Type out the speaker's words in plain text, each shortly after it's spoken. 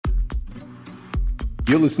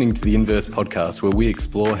You're listening to the Inverse podcast, where we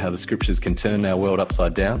explore how the scriptures can turn our world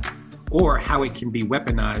upside down, or how it can be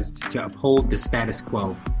weaponized to uphold the status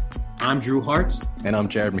quo. I'm Drew Hart. And I'm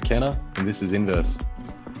Jared McKenna, and this is Inverse.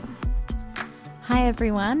 Hi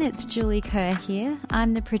everyone, it's Julie Kerr here.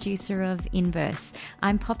 I'm the producer of Inverse.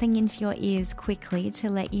 I'm popping into your ears quickly to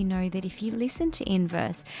let you know that if you listen to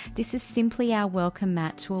Inverse, this is simply our welcome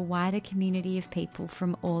mat to a wider community of people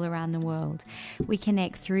from all around the world. We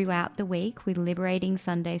connect throughout the week with Liberating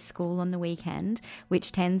Sunday School on the weekend,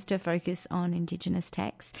 which tends to focus on Indigenous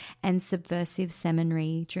texts, and Subversive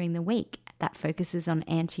Seminary during the week that focuses on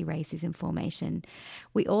anti-racism formation.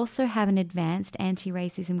 We also have an advanced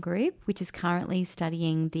anti-racism group, which is currently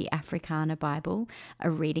studying the Africana Bible, a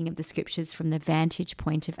reading of the scriptures from the vantage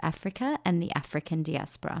point of Africa and the African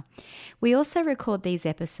diaspora. We also record these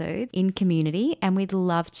episodes in community, and we'd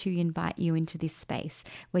love to invite you into this space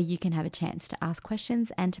where you can have a chance to ask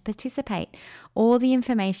questions and to participate. All the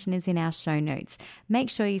information is in our show notes. Make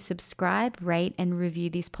sure you subscribe, rate, and review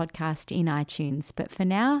this podcast in iTunes. But for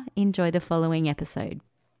now, enjoy the following episode.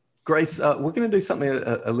 Grace, we're going to do something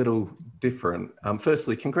a little different.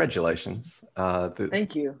 Firstly, congratulations.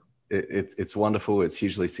 Thank you. It's wonderful. It's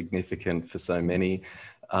hugely significant for so many.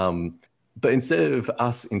 But instead of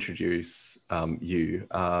us introduce you,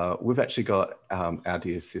 we've actually got our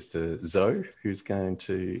dear sister Zoe, who's going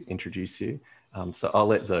to introduce you. So I'll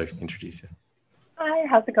let Zoe introduce you. Hi,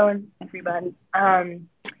 how's it going, everybody?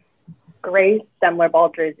 Grace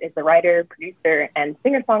Semler-Baldridge is a writer, producer, and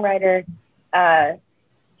singer-songwriter.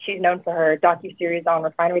 She's known for her docuseries on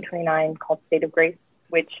Refinery 29 called State of Grace,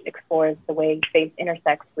 which explores the way faith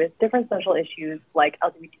intersects with different social issues like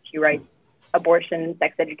LGBTQ rights, abortion,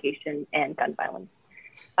 sex education, and gun violence.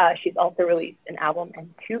 She's also released an album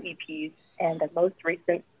and 2 EPs, and the most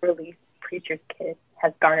recent release, Preacher's Kid,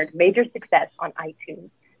 has garnered major success on iTunes,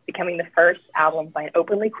 becoming the first album by an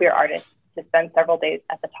openly queer artist to spend several days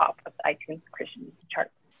at the top of the iTunes Christian chart.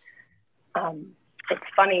 It's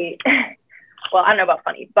funny. Well, I don't know about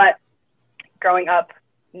funny, but growing up,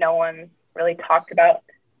 no one really talked about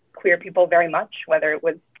queer people very much, whether it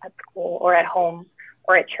was at school or at home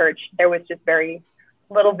or at church. There was just very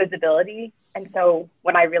little visibility. And so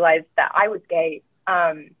when I realized that I was gay,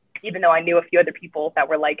 even though I knew a few other people that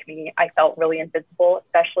were like me, I felt really invisible,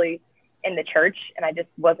 especially in the church. And I just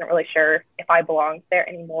wasn't really sure if I belonged there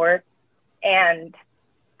anymore. And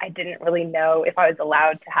I didn't really know if I was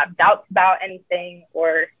allowed to have doubts about anything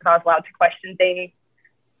or if I was allowed to question things.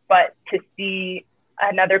 But to see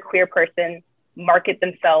another queer person market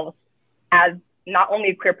themselves as not only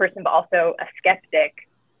a queer person, but also a skeptic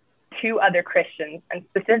to other Christians, and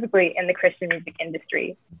specifically in the Christian music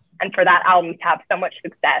industry, and for that album to have so much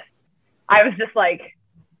success, I was just like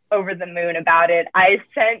over the moon about it. I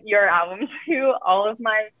sent your album to all of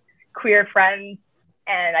my queer friends,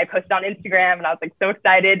 and I posted on Instagram, and I was like so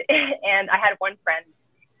excited. And I had one friend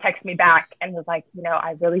text me back and was like, you know,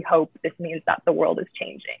 I really hope this means that the world is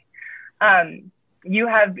changing. You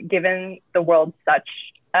have given the world such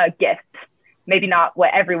a gift, maybe not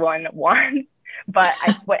what everyone wants, but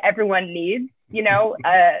what everyone needs, you know,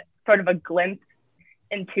 sort of a glimpse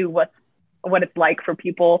into what it's like for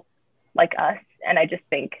people like us. And I just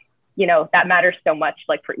think, you know, that matters so much.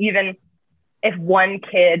 Like, for even if one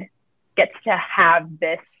kid gets to have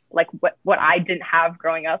this, like what I didn't have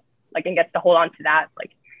growing up, like, and gets to hold on to that,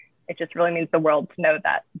 like, it just really means the world to know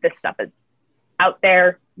that this stuff is out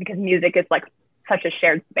there, because music is like such a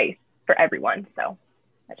shared space for everyone. So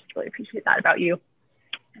I just really appreciate that about you.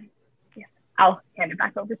 Yeah, I'll hand it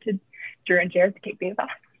back over to Drew and Jared to kick things off.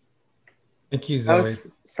 Thank you, Zoe. That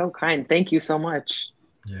was so kind. Thank you so much.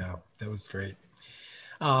 Yeah, that was great.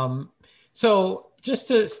 So just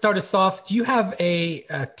to start us off, do you have a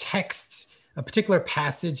text, a particular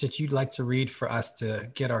passage that you'd like to read for us to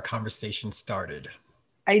get our conversation started?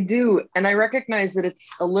 I do. And I recognize that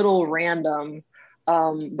it's a little random,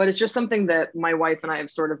 but it's just something that my wife and I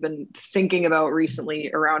have sort of been thinking about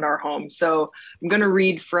recently around our home. So I'm going to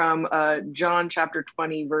read from John chapter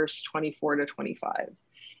 20, verse 24 to 25.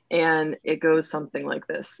 And it goes something like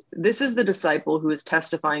this. This is the disciple who is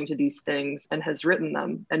testifying to these things and has written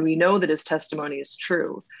them, and we know that his testimony is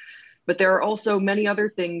true. But there are also many other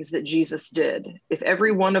things that Jesus did. If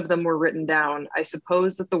every one of them were written down, I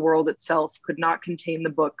suppose that the world itself could not contain the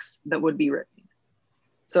books that would be written.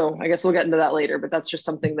 So I guess we'll get into that later, but that's just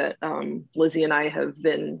something that Lizzie and I have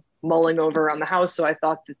been mulling over around the house. So I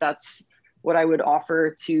thought that that's what I would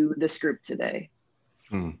offer to this group today.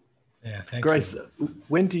 Yeah, thank Grace, you.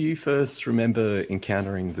 when do you first remember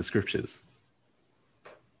encountering the scriptures?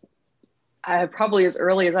 Probably as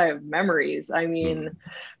early as I have memories. I mean,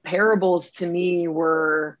 parables to me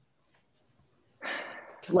were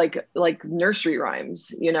like nursery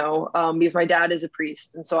rhymes, because my dad is a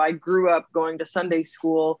priest. And so I grew up going to Sunday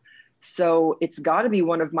school. So it's got to be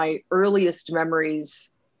one of my earliest memories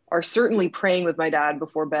are certainly praying with my dad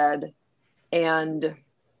before bed. And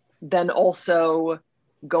then also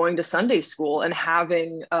going to Sunday school and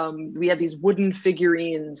having, we had these wooden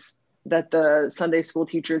figurines that the Sunday school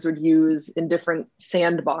teachers would use in different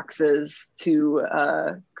sandboxes to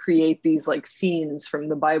create these like scenes from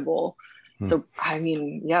the Bible. So, I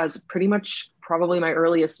mean, yeah, it's pretty much probably my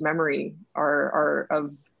earliest memory are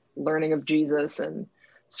of learning of Jesus and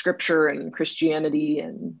scripture and Christianity.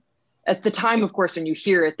 And at the time, of course, when you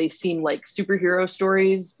hear it, they seem like superhero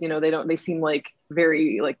stories. They seem like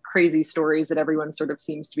very like crazy stories that everyone sort of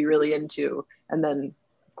seems to be really into. And then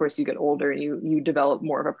of course you get older and you develop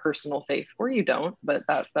more of a personal faith, or you don't, but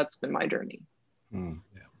that's been my journey. Yeah.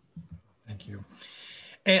 Thank you.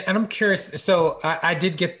 And I'm curious, so I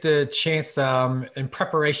did get the chance in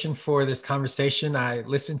preparation for this conversation, I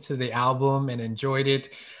listened to the album and enjoyed it.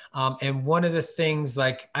 And one of the things,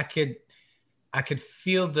 like I could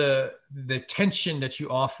feel the tension that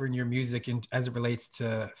you offer in your music as it relates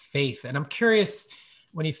to faith. And I'm curious,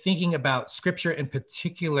 when you're thinking about scripture in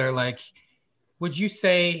particular, like, would you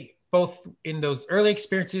say both in those early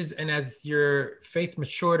experiences and as your faith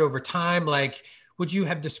matured over time, like, would you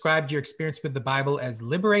have described your experience with the Bible as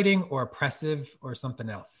liberating or oppressive or something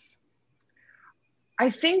else? I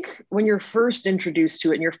think when you're first introduced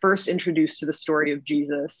to it and you're first introduced to the story of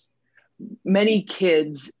Jesus, many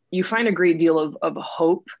kids, you find a great deal of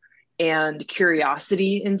hope and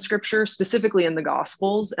curiosity in scripture, specifically in the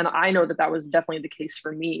Gospels. And I know that was definitely the case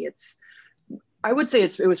for me. I would say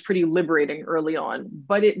it was pretty liberating early on,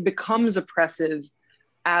 but it becomes oppressive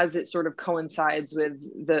as it sort of coincides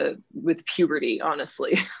with puberty,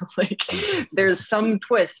 honestly. Like there's some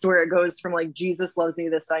twist where it goes from like, Jesus loves me,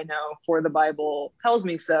 this I know, for the Bible tells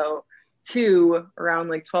me so, to around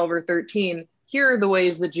like 12 or 13, here are the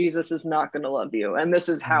ways that Jesus is not going to love you. And this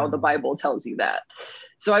is how the Bible tells you that.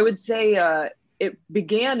 So I would say it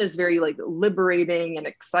began as very like liberating and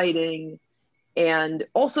exciting, and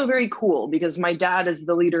also very cool because my dad is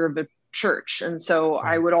the leader of a church. And so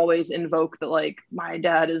I would always invoke that, like, my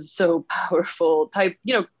dad is so powerful type,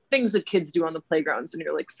 things that kids do on the playgrounds when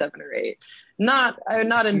you're like 7 or 8. I'm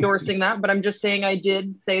not endorsing that, but I'm just saying I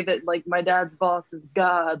did say that, like, my dad's boss is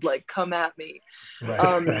God, like, come at me.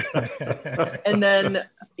 Right. And then,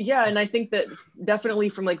 yeah. And I think that definitely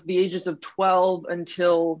from like the ages of 12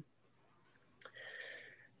 until,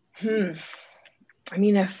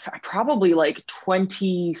 if I probably like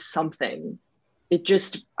 20 something, it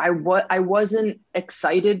just, I wasn't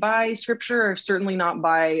excited by scripture, or certainly not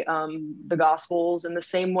by the Gospels in the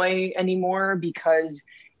same way anymore, because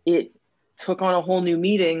it took on a whole new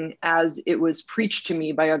meaning as it was preached to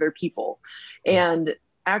me by other people. And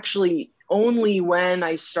actually only when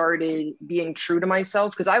I started being true to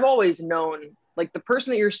myself, because I've always known, like, the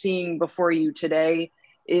person that you're seeing before you today,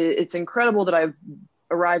 it's incredible that I've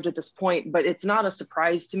arrived at this point, but it's not a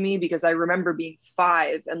surprise to me, because I remember being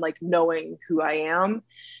 5 and like knowing who I am.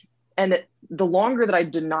 And the longer that I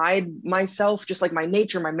denied myself, just like my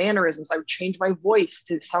nature, my mannerisms, I would change my voice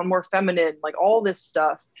to sound more feminine, like all this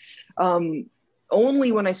stuff.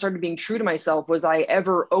 Only when I started being true to myself was I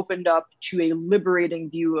ever opened up to a liberating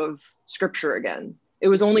view of scripture again. It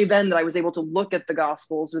was only then that I was able to look at the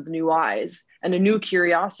Gospels with new eyes and a new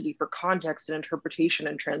curiosity for context and interpretation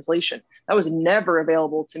and translation. That was never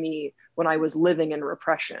available to me when I was living in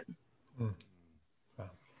repression.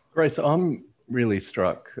 Grace, I'm really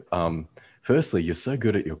struck. Firstly, you're so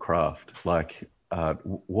good at your craft. Like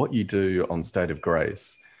what you do on State of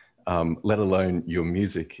Grace, let alone your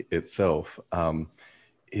music itself,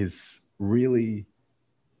 is really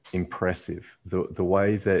impressive. The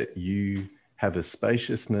way that you have a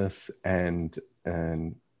spaciousness and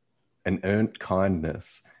an earned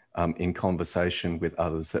kindness in conversation with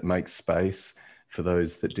others that makes space for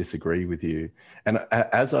those that disagree with you. And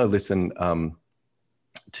as I listen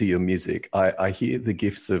to your music, I hear the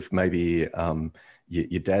gifts of maybe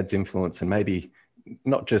your dad's influence, and maybe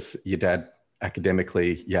not just your dad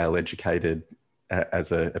academically Yale educated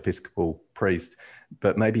as an Episcopal priest,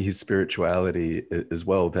 but maybe his spirituality as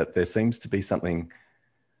well, that there seems to be something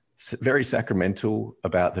very sacramental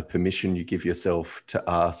about the permission you give yourself to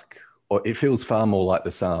ask, or it feels far more like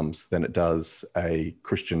the Psalms than it does a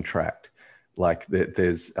Christian tract. Like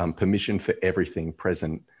there's permission for everything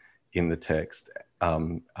present in the text,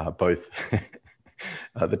 both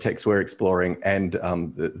the text we're exploring and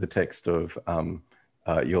the text of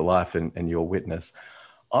your life and your witness.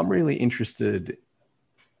 I'm really interested,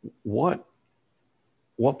 what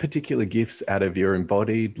particular gifts out of your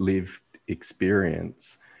embodied, lived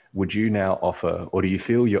experience would you now offer, or do you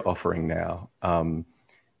feel you're offering now,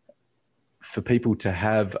 for people to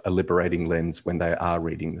have a liberating lens when they are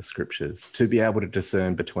reading the scriptures, to be able to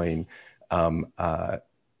discern between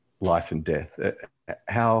life and death?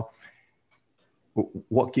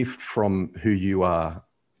 What gift from who you are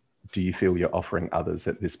do you feel you're offering others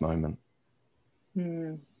at this moment?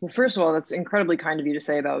 Well, first of all, that's incredibly kind of you to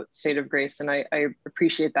say about State of Grace, and I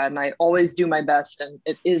appreciate that, and I always do my best, and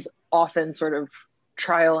it is often sort of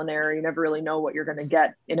trial and error. You never really know what you're going to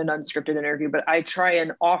get in an unscripted interview, but I try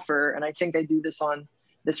and offer, and I think I do this on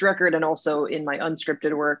this record and also in my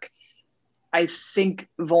unscripted work. I think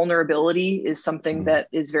vulnerability is something that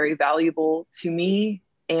is very valuable to me,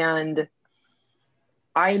 and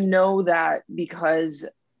I know that because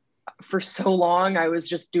for so long I was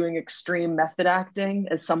just doing extreme method acting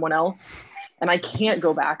as someone else, and I can't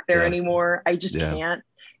go back there anymore. I just can't.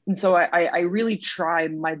 And so I really try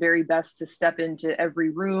my very best to step into every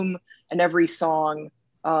room and every song.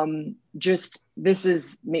 Just, this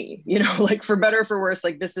is me, you know, like for better or for worse,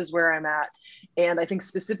 like this is where I'm at. And I think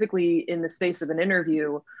specifically in the space of an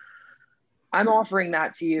interview, I'm offering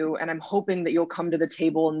that to you, and I'm hoping that you'll come to the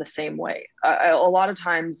table in the same way. A lot of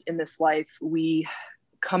times in this life, we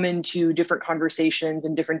come into different conversations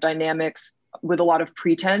and different dynamics with a lot of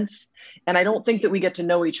pretense. And I don't think that we get to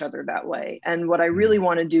know each other that way. And what I really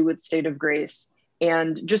want to do with State of Grace,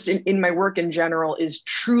 and just in my work in general, is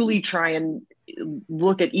truly try and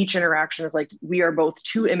look at each interaction as like, we are both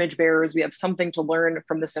two image bearers. We have something to learn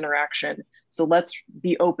from this interaction. So let's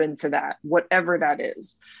be open to that, whatever that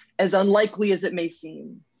is, as unlikely as it may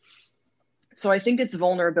seem. So I think it's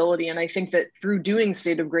vulnerability. And I think that through doing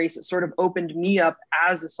State of Grace, it sort of opened me up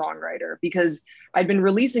as a songwriter, because I'd been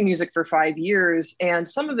releasing music for 5 years, and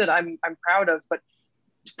some of it I'm proud of, but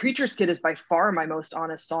Preacher's Kid is by far my most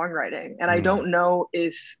honest songwriting. And I don't know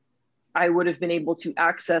if I would have been able to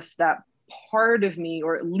access that part of me,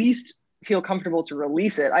 or at least feel comfortable to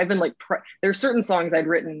release it. I've been like, there's certain songs I'd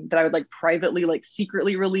written that I would like privately, like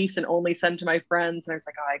secretly release and only send to my friends. And I was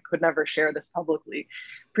like, oh, I could never share this publicly.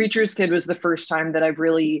 Preacher's Kid was the first time that I've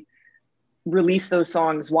really released those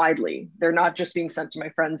songs widely. They're not just being sent to my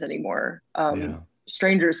friends anymore.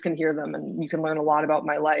 Strangers can hear them, and you can learn a lot about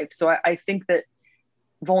my life. So I think that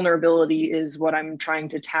vulnerability is what I'm trying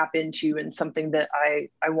to tap into, and something that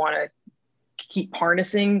I want to keep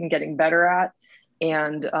harnessing and getting better at.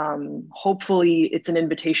 And hopefully it's an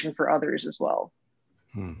invitation for others as well.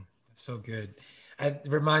 So good. It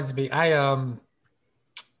reminds me, I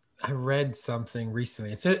read something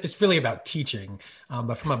recently. It's really about teaching,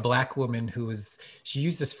 but from a Black woman she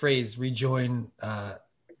used this phrase, rejoin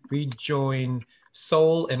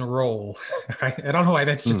soul and roll. Right? I don't know why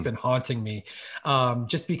that's just been haunting me.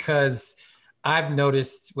 Just because I've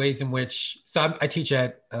noticed ways in which, I teach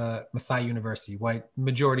at Messiah University,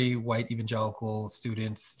 majority white evangelical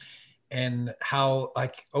students, and how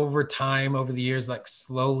like over time, over the years, like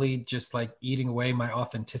slowly just like eating away my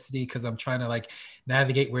authenticity, because I'm trying to like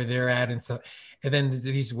navigate where they're at. And so, and then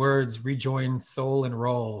these words, rejoin soul and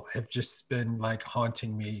roll, have just been like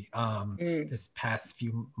haunting me this past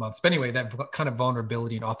few months. But anyway, that kind of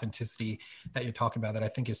vulnerability and authenticity that you're talking about, that I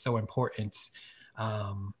think is so important.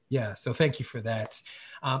 So thank you for that.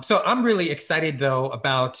 So I'm really excited though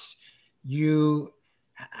about you,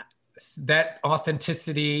 that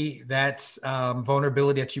authenticity, that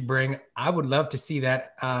vulnerability that you bring. I would love to see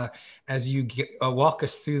that as you walk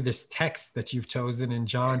us through this text that you've chosen in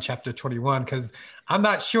John chapter 21, because I'm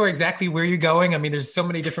not sure exactly where you're going. I mean, there's so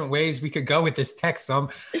many different ways we could go with this text. So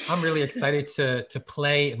I'm really excited to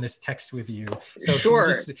play in this text with you. So can you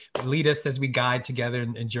just lead us as we guide together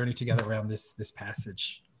and journey together around this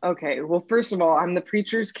passage? Okay, well, first of all, I'm the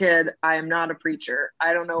preacher's kid. I am not a preacher.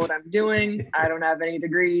 I don't know what I'm doing. I don't have any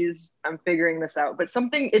degrees. I'm figuring this out. But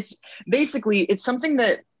it's something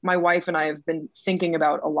that my wife and I have been thinking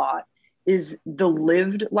about a lot, is the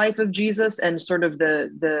lived life of Jesus, and sort of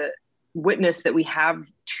the witness that we have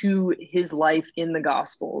to his life in the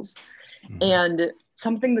Gospels. And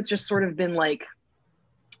something that's just sort of been like,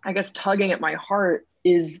 I guess, tugging at my heart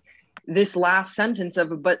is this last sentence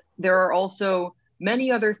of, but there are also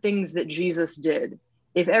many other things that Jesus did.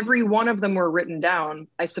 If every one of them were written down,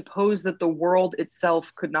 I suppose that the world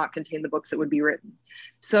itself could not contain the books that would be written.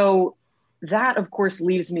 So that, of course,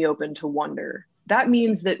 leaves me open to wonder. That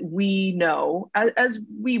means that we know, as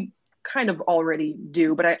we kind of already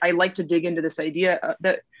do, but I like to dig into this idea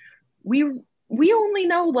that we only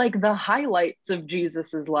know like the highlights of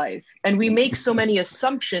Jesus's life. And we make so many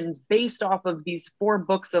assumptions based off of these 4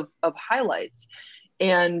 books of highlights.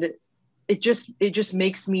 And it just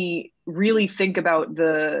makes me really think about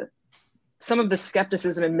the some of the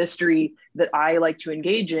skepticism and mystery that I like to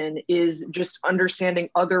engage in is just understanding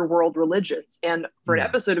other world religions. And for an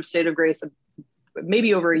episode of State of Grace,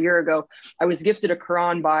 maybe over a year ago, I was gifted a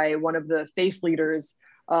Quran by one of the faith leaders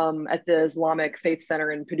at the Islamic Faith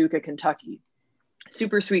Center in Paducah, Kentucky.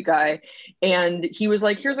 Super sweet guy. And he was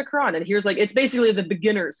like, here's a Quran. And here's like, it's basically the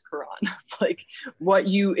beginner's Quran. Like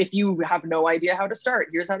if you have no idea how to start,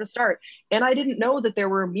 here's how to start. And I didn't know that there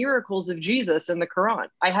were miracles of Jesus in the Quran.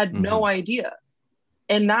 I had no idea.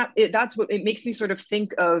 And that's what it makes me sort of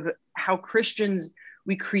think of how Christians,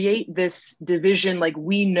 we create this division, like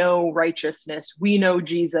we know righteousness, we know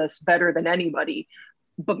Jesus better than anybody.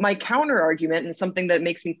 But my counter argument, and something that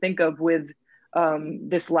makes me think of with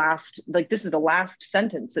this is the last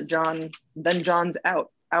sentence that John's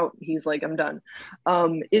out, he's like, I'm done.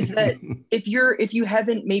 Is that if you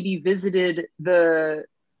haven't maybe visited the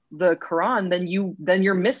Quran, then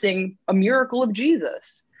you're missing a miracle of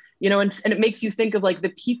Jesus, and it makes you think of like the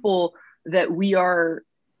people that we are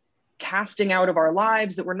casting out of our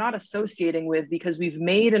lives, that we're not associating with, because we've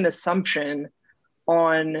made an assumption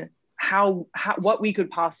on how what we could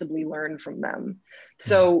possibly learn from them.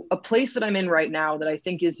 So a place that I'm in right now that I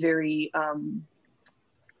think is very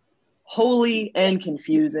holy and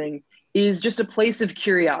confusing is just a place of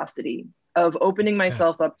curiosity, of opening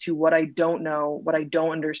myself up to what I don't know, what I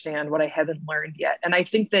don't understand, what I haven't learned yet. And I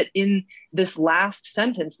think that in this last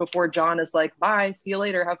sentence before John is like, bye, see you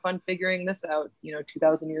later, have fun figuring this out,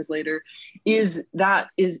 2000 years later, is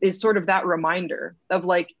sort of that reminder of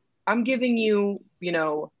like, I'm giving you,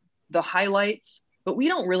 the highlights, but we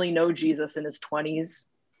don't really know Jesus in his 20s.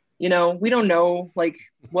 We don't know like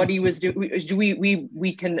what he was doing.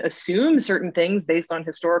 We can assume certain things based on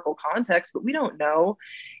historical context, but we don't know.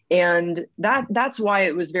 And that's why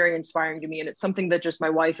it was very inspiring to me. And it's something that just my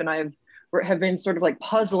wife and I have been sort of like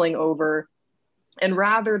puzzling over. And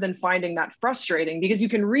rather than finding that frustrating, because you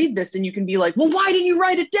can read this and you can be like, well, why didn't you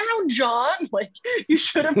write it down, John? Like, you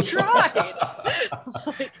should have tried.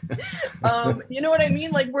 You know what I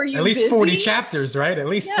mean? Like, were you at least busy? 40 chapters, right? At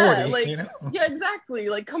least 40, Yeah, exactly.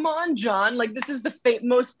 Like, come on, John. Like, this is the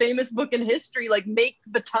most famous book in history. Like, make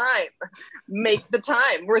the time.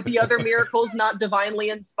 Were the other miracles not divinely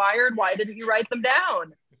inspired? Why didn't you write them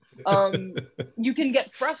down? You can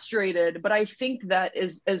get frustrated, but I think that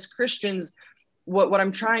as Christians, what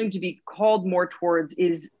I'm trying to be called more towards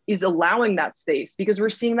is allowing that space, because we're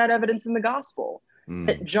seeing that evidence in the gospel.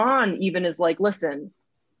 That John even is like, listen,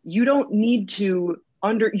 you don't need to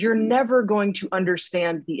you're never going to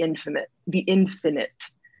understand the infinite.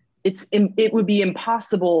 It would be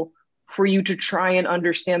impossible for you to try and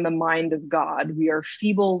understand the mind of God. We are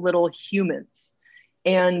feeble little humans,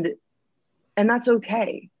 and that's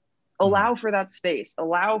okay. Allow for that space,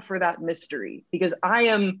 allow for that mystery, because I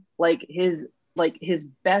am like his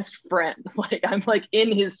best friend. Like, I'm like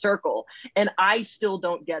in his circle and I still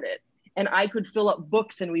don't get it. And I could fill up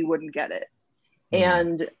books and we wouldn't get it.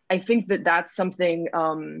 And I think that that's something,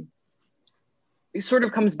 it sort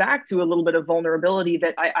of comes back to a little bit of vulnerability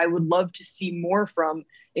that I would love to see more from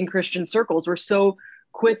in Christian circles. We're so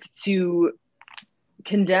quick to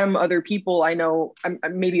condemn other people. I know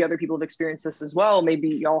maybe other people have experienced this as well. Maybe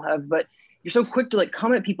y'all have, but you're so quick to like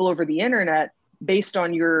come at people over the internet based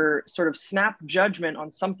on your sort of snap judgment on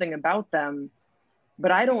something about them.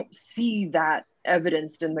 But I don't see that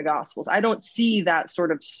evidenced in the Gospels. I don't see that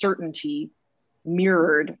sort of certainty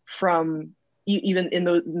mirrored from even in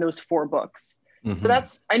those 4 books. So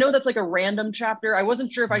I know that's like a random chapter. I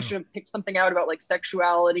wasn't sure if I should have picked something out about like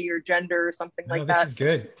sexuality or gender or something like that. This is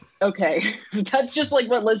good. Okay. That's just like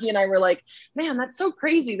what Lizzie and I were like, man, that's so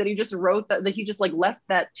crazy that he just wrote that he just like left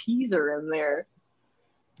that teaser in there.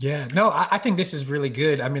 Yeah, no, I think this is really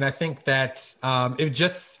good. I mean, I think that it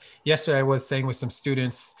just yesterday I was saying with some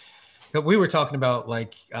students that we were talking about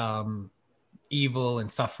like evil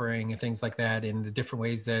and suffering and things like that, and the different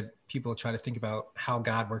ways that people try to think about how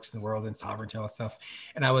God works in the world and sovereignty and all that stuff.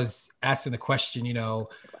 And I was asking the question,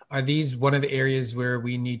 are these one of the areas where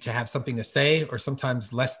we need to have something to say or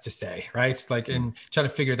sometimes less to say, right? It's like, and trying to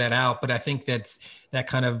figure that out. But I think that's that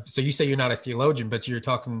kind of, so you say you're not a theologian, but they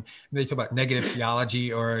talk about negative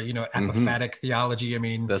theology or, apophatic theology. I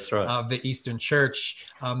mean, that's right. Of the Eastern Church,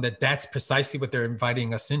 that's precisely what they're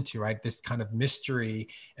inviting us into, right? This kind of mystery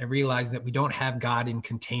and realizing that we don't have God in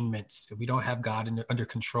containment, that we don't have God under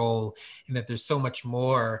control, and that there's so much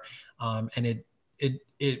more. And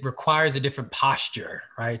it requires a different posture,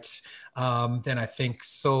 right? Than I think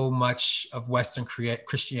so much of Western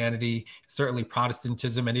Christianity, certainly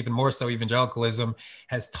Protestantism, and even more so evangelicalism,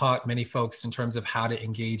 has taught many folks in terms of how to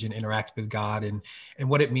engage and interact with God and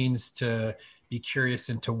what it means to be curious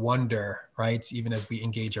and to wonder, right? Even as we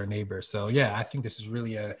engage our neighbors. So yeah, I think this is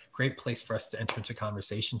really a great place for us to enter into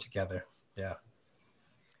conversation together. Yeah.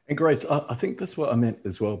 And Grace, I think that's what I meant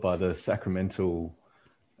as well by the sacramental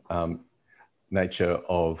nature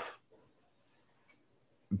of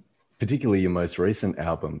particularly your most recent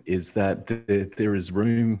album, is that there is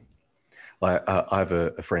room. Like I have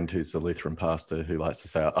a friend who's a Lutheran pastor who likes to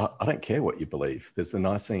say, I don't care what you believe. There's the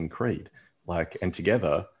Nicene Creed, and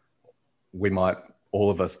together we might, all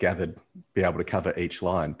of us gathered, be able to cover each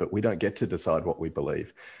line, but we don't get to decide what we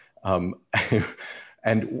believe.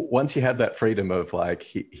 And once you have that freedom of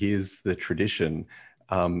here's the tradition,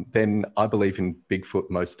 then I believe in Bigfoot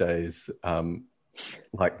most days.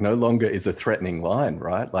 No longer is a threatening line,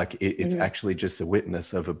 right? It's actually just a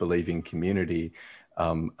witness of a believing community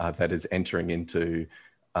that is entering into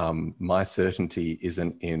my certainty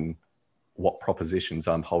isn't in what propositions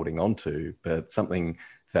I'm holding on to, but something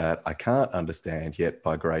that I can't understand yet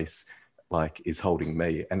by grace, is holding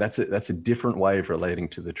me. And that's a different way of relating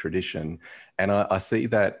to the tradition. And I see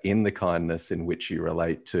that in the kindness in which you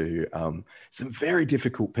relate to some very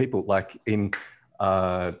difficult people. In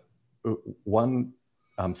one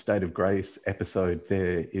State of Grace episode,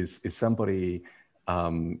 there is somebody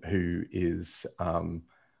who is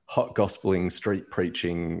hot gospeling, street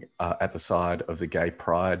preaching at the side of the gay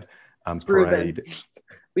pride parade. Ruben.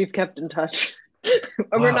 We've kept in touch.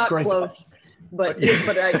 We're not Grace, close, but his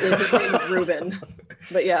name is Ruben.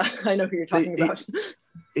 But yeah, I know who you're talking about.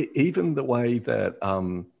 Even the way that,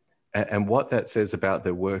 and what that says about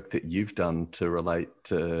the work that you've done to relate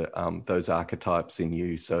to those archetypes in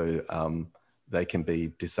you, so they can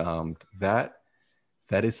be disarmed. That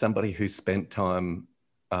is somebody who spent time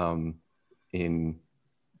in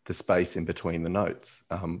the space in between the notes,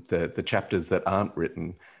 the chapters that aren't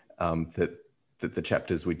written, that the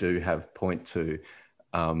chapters we do have point to.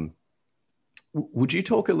 Would you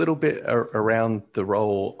talk a little bit around the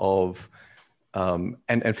role of,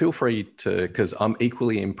 and feel free to, because I'm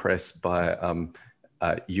equally impressed by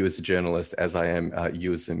you as a journalist as I am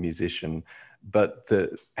you as a musician, but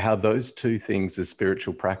how those two things as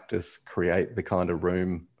spiritual practice create the kind of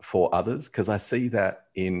room for others, because I see that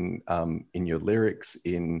in your lyrics,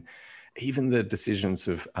 in even the decisions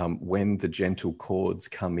of when the gentle chords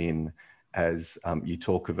come in, as you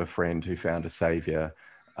talk of a friend who found a savior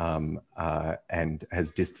and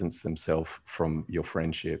has distanced themselves from your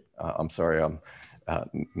friendship. I'm sorry, I'm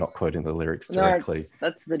not quoting the lyrics directly. No,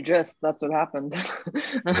 that's the gist. That's what happened.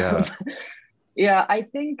 Yeah. Yeah, I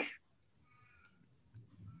think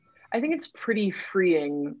it's pretty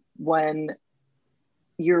freeing when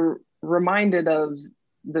you're reminded of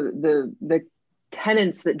the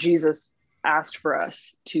tenets that Jesus asked for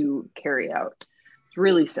us to carry out. It's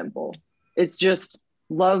really simple. It's just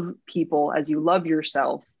love people as you love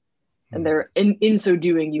yourself, and in so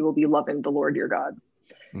doing, you will be loving the Lord your God.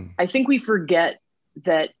 I think we forget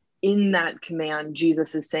that in that command,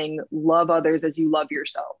 Jesus is saying, love others as you love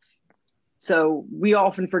yourself. So we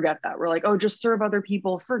often forget that. We're like, oh, just serve other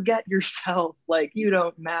people, forget yourself, you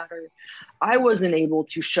don't matter. I wasn't able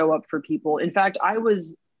to show up for people. In fact,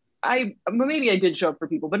 maybe I did show up for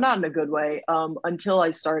people, but not in a good way, until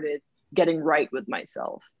I started getting right with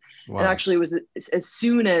myself. Wow. And actually it was as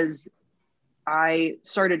soon as I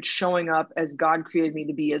started showing up as God created me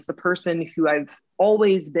to be, as the person who I've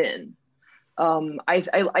always been.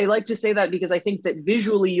 I like to say that because I think that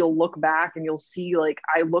visually you'll look back and you'll see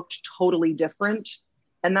I looked totally different,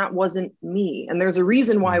 and that wasn't me. And there's a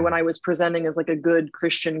reason why when I was presenting as a good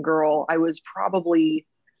Christian girl, I was probably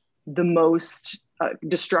the most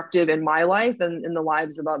destructive in my life and in the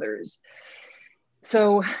lives of others.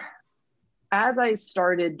 So as I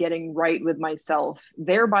started getting right with myself,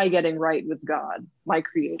 thereby getting right with God, my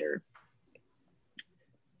creator,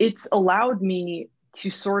 it's allowed me to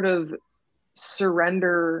sort of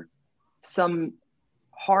surrender some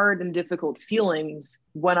hard and difficult feelings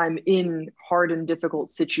when I'm in hard and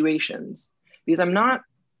difficult situations, because I'm not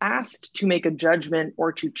asked to make a judgment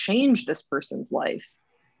or to change this person's life.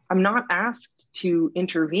 I'm not asked to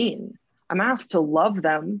intervene. I'm asked to love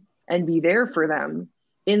them and be there for them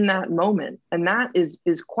in that moment. And that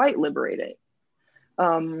is quite liberating.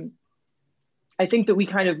 I think that we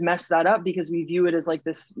kind of mess that up because we view it as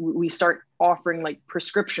this, we start offering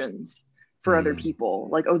prescriptions for other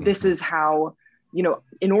people. This is how,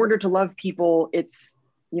 in order to love people, it's,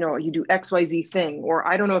 you do XYZ thing. Or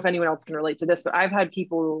I don't know if anyone else can relate to this, but I've had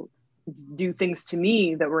people do things to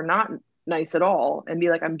me that were not nice at all and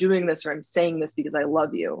be like, I'm doing this or I'm saying this because I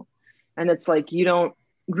love you. And it's you don't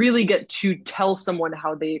really get to tell someone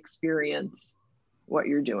how they experience what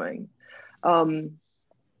you're doing.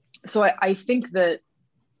 So I think that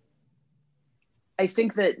I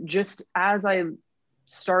think that just as I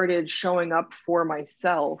started showing up for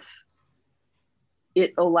myself,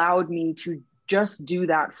 it allowed me to just do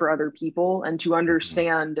that for other people and to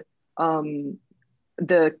understand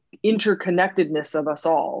the interconnectedness of us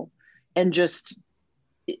all, and just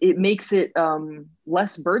it makes it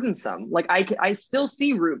less burdensome. Like I still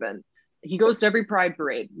see Ruben. He goes to every pride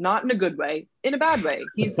parade, not in a good way, in a bad way.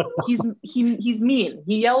 He's mean.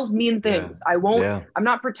 He yells mean things. I'm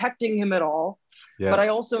not protecting him at all. But I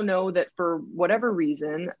also know that for whatever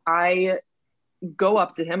reason, I go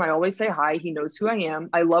up to him. I always say hi. He knows who I am.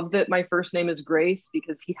 I love that my first name is Grace,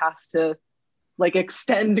 because he has to like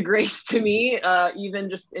extend grace to me,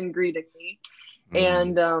 even just in greeting me.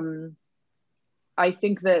 And I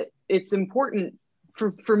think that it's important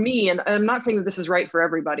for me, and I'm not saying that this is right for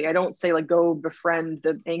everybody. I don't say like go befriend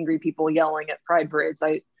the angry people yelling at pride parades.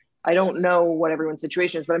 I don't know what everyone's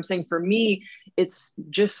situation is, but I'm saying for me, it's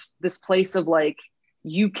just this place of like,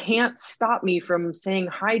 you can't stop me from saying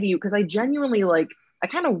hi to you, because I genuinely like, I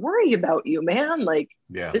kind of worry about you, man. Like,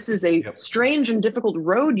 this is a strange and difficult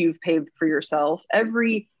road you've paved for yourself.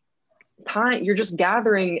 Every time you're just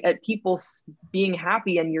gathering at people being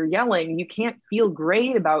happy and you're yelling, you can't feel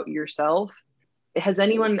great about yourself. Has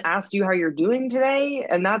anyone asked you how you're doing today?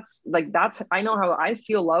 And that's I know how I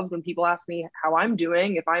feel loved when people ask me how I'm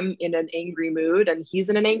doing, if I'm in an angry mood and he's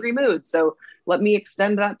in an angry mood. So let me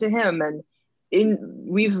extend that to him. And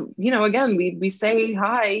we say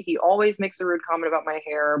hi. He always makes a rude comment about my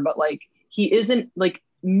hair, but like, he isn't like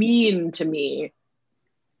mean to me.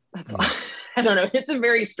 That's all. I don't know. It's a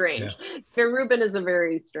very strange. Yeah. Ruben is a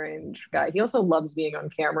very strange guy. He also loves being on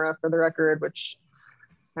camera, for the record, which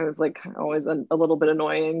I was like always a little bit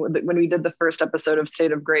annoying. When we did the first episode of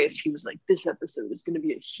State of Grace, he was like, this episode is going to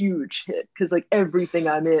be a huge hit because like everything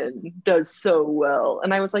I'm in does so well.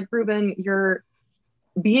 And I was like, Ruben, you're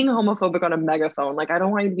being homophobic on a megaphone. Like, I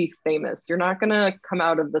don't want you to be famous. You're not going to come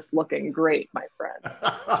out of this looking great, my friend.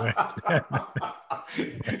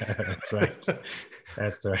 That's right.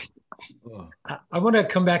 That's right. I want to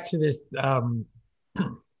come back to this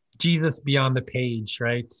Jesus Beyond the Page,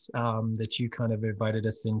 right? That you kind of invited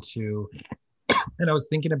us into. And I was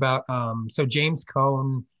thinking about, so James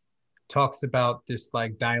Cone talks about this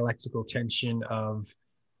like dialectical tension of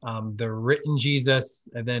the written Jesus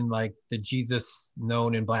and then like the Jesus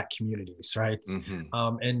known in Black communities, right?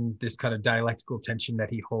 And this kind of dialectical tension that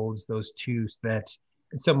he holds those two, so that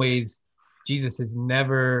in some ways Jesus is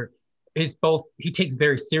never, it's both, he takes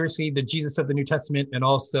very seriously the Jesus of the New Testament, and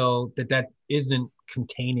also that isn't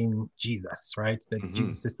containing Jesus, right? That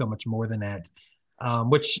Jesus is so much more than that,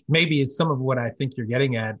 which maybe is some of what I think you're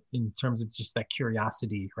getting at in terms of just that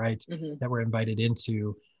curiosity, right? That we're invited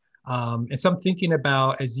into. And so I'm thinking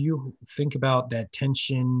about, as you think about that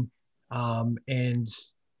tension and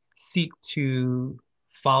seek to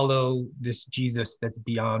follow this Jesus that's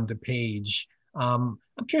beyond the page, I'm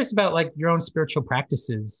curious about like your own spiritual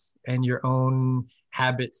practices and your own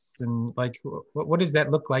habits, and like what does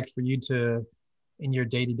that look like for you to in your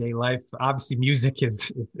day-to-day life? Obviously music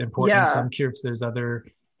is important, so I'm curious if there's other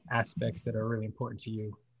aspects that are really important to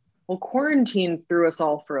you. Well, quarantine threw us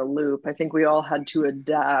all for a loop. I think we all had to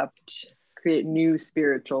adapt, create new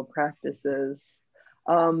spiritual practices.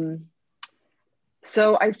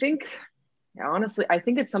 So I think, honestly, I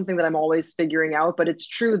think it's something that I'm always figuring out, but it's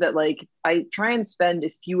true that like I try and spend a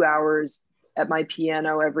few hours at my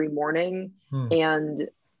piano every morning. And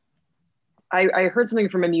I heard something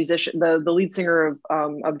from a musician, the lead singer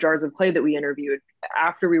of Jars of Clay that we interviewed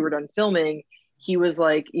after we were done filming. He was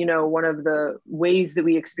like, you know, one of the ways that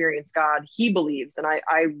we experience God, he believes, and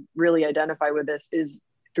I really identify with this, is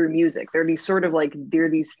through music. There are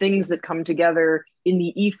these things that come together in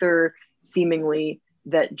the ether, seemingly,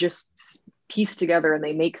 that just piece together and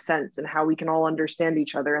they make sense, and how we can all understand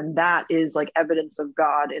each other. And that is like evidence of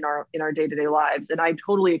God in our day-to-day lives. And I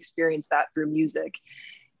totally experienced that through music.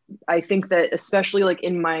 I think that especially like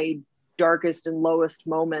in my darkest and lowest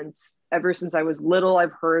moments, ever since I was little,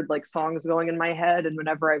 I've heard like songs going in my head. And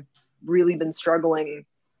whenever I've really been struggling,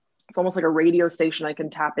 it's almost like a radio station I can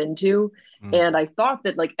tap into. And I thought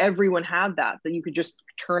that like everyone had that you could just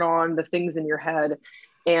turn on the things in your head.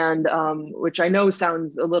 And which I know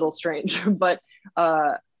sounds a little strange, but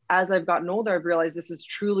as I've gotten older, I've realized this is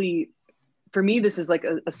truly, for me, this is like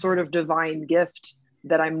a sort of divine gift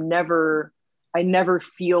that I never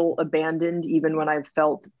feel abandoned, even when I've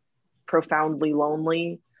felt profoundly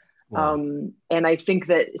lonely. Wow. And I think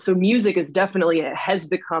that, so music has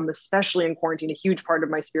become, especially in quarantine, a huge part of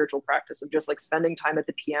my spiritual practice of just like spending time at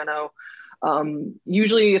the piano.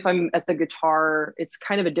 Usually if I'm at the guitar, it's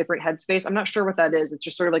kind of a different headspace. I'm not sure what that is. It's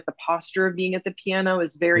just sort of like the posture of being at the piano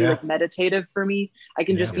is very like meditative for me. I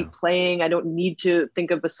can just be playing. I don't need to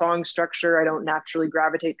think of a song structure. I don't naturally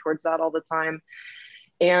gravitate towards that all the time.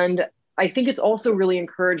 And I think it's also really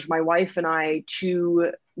encouraged my wife and I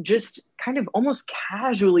to just kind of almost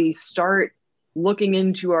casually start looking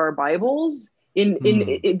into our Bibles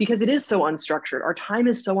because it is so unstructured. Our time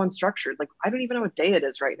is so unstructured. Like, I don't even know what day it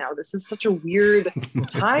is right now. This is such a weird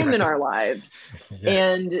time in our lives.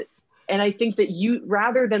 And I think that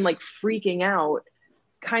rather than like freaking out,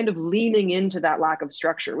 kind of leaning into that lack of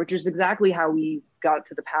structure, which is exactly how we got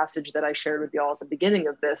to the passage that I shared with y'all at the beginning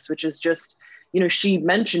of this, which is just, she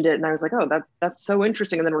mentioned it and I was like, oh, that's so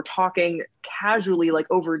interesting. And then we're talking casually, like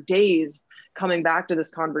over days, coming back to this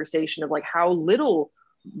conversation of like how little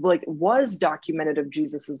like was documented of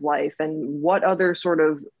Jesus's life and what other sort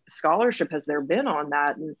of scholarship has there been on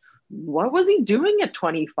that, and what was he doing at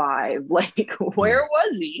 25? Like, where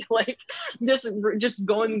was he? Like, just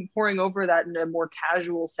pouring over that in a more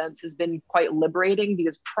casual sense has been quite liberating,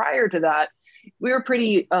 because prior to that, we were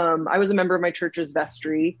pretty, I was a member of my church's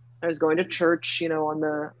vestry. I was going to church,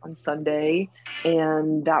 on Sunday.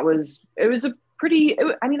 And I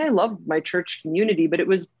love my church community, but it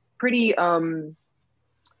was pretty, I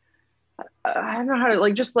don't know how to,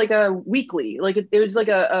 like, just like a weekly, like it was like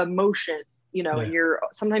a motion, and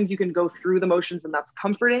sometimes you can go through the motions and that's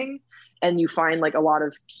comforting and you find like a lot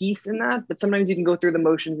of peace in that, but sometimes you can go through the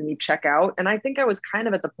motions and you check out. And I think I was kind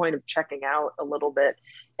of at the point of checking out a little bit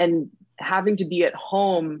and having to be at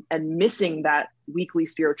home and missing that weekly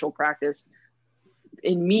spiritual practice.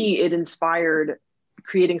 In me, it inspired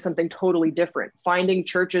creating something totally different, finding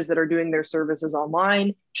churches that are doing their services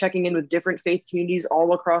online, checking in with different faith communities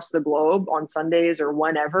all across the globe on Sundays or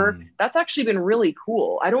whenever. That's actually been really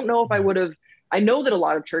cool. I don't know if I know that a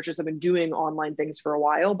lot of churches have been doing online things for a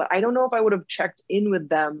while, but I don't know if I would have checked in with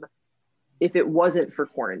them if it wasn't for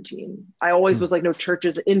quarantine. I always was like, no, church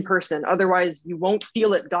is in person. Otherwise you won't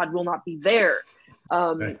feel it. God will not be there.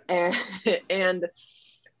 And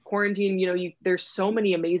quarantine, there's so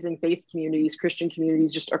many amazing faith communities, Christian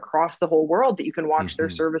communities just across the whole world that you can watch their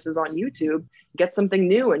services on YouTube, get something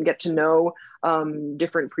new and get to know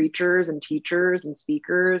different preachers and teachers and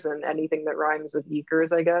speakers and anything that rhymes with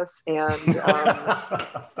beakers, I guess, and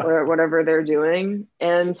or whatever they're doing.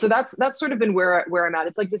 And so that's sort of been where I'm at.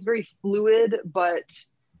 It's like this very fluid, but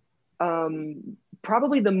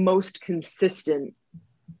probably the most consistent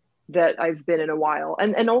that I've been in a while.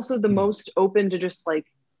 And also the most open to just like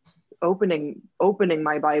opening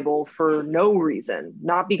my Bible for no reason,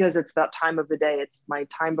 not because it's that time of the day, it's my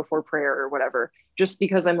time before prayer or whatever, just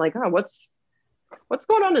because I'm like, oh, what's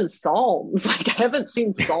going on in Psalms? Like, I haven't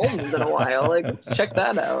seen Psalms in a while. Like, let's check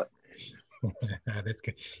that out. That's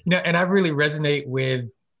good. And I really resonate with,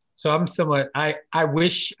 so I'm somewhat, I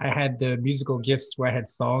wish I had the musical gifts where I had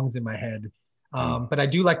songs in my head. But I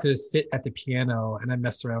do like to sit at the piano and I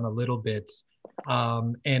mess around a little bit.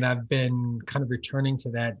 And I've been kind of returning to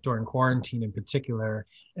that during quarantine in particular.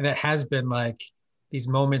 And that has been like these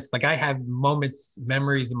moments, like I have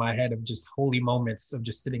memories in my head of just holy moments of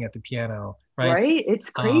just sitting at the piano. Right. It's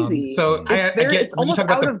crazy. So it's almost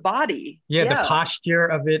out of body. Yeah. The posture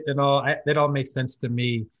of it and all, that all makes sense to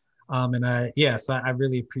me. So I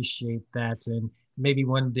really appreciate that. And maybe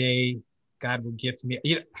one day God will gift me,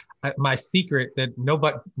 my secret that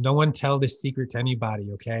no one tell this secret to anybody.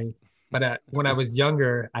 Okay. But when I was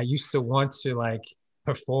younger, I used to want to like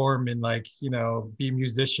perform and like, be a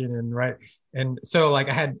musician and write. And so like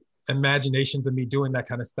I had imaginations of me doing that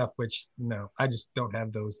kind of stuff, which I just don't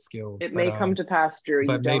have those skills. It may come to pass, Drew.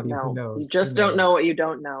 You don't know. Who knows? You just don't know what you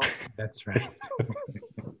don't know. That's right.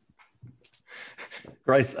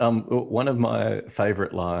 Grace, one of my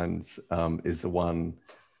favorite lines is the one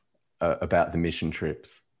about the mission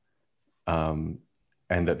trips and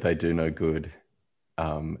that they do no good.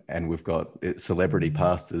 And we've got celebrity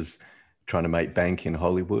pastors trying to make bank in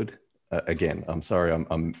Hollywood. Again, I'm sorry,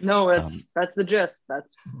 I'm no, that's the gist.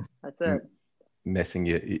 That's it. Messing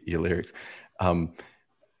your lyrics.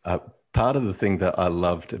 Part of the thing that I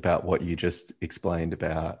loved about what you just explained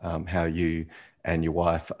about how you and your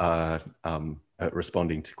wife are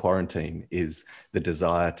responding to quarantine is the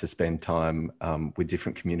desire to spend time with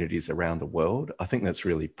different communities around the world. I think that's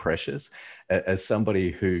really precious. As somebody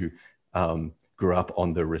who grew up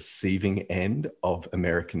on the receiving end of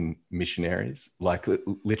American missionaries, like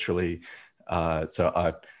literally.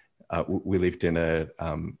 We lived in a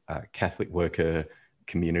Catholic worker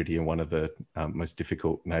community in one of the most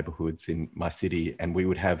difficult neighborhoods in my city. And we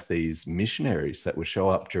would have these missionaries that would show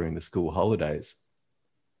up during the school holidays.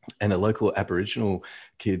 And the local Aboriginal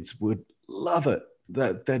kids would love it.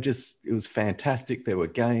 It was fantastic. There were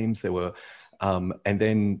games, and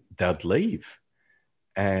then they'd leave,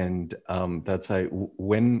 and they'd say,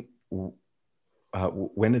 when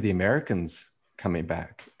are the Americans coming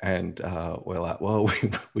back? And we're like, well,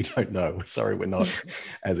 we don't know. Sorry, we're not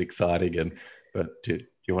as exciting. But do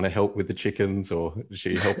you want to help with the chickens, or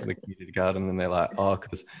should you help in the community garden? And they're like, oh,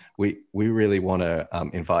 because we really want to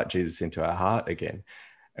invite Jesus into our heart again.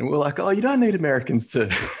 And we're like, oh, you don't need Americans to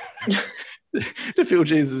to feel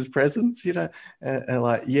Jesus' presence, you know? And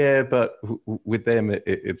like, yeah, but with them,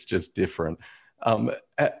 it's just different.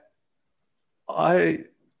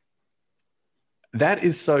 That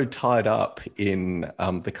is so tied up in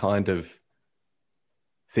the kind of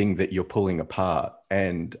thing that you're pulling apart.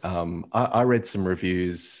 And I read some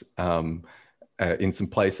reviews in some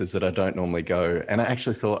places that I don't normally go. And I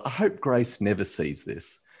actually thought, I hope Grace never sees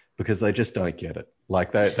this, because they just don't get it.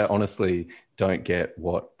 Like they honestly don't get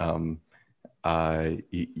what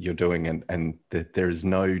you're doing, and that there is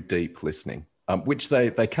no deep listening, which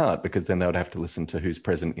they can't, because then they would have to listen to who's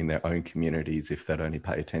present in their own communities if they'd only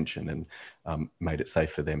pay attention and made it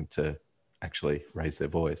safe for them to actually raise their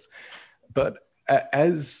voice. But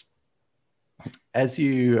as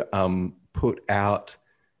you put out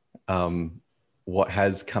what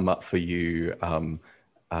has come up for you,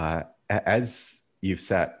 as you've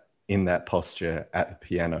sat in that posture at the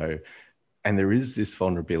piano, and there is this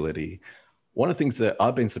vulnerability, one of the things that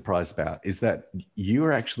I've been surprised about is that you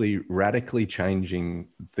are actually radically changing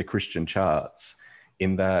the Christian charts,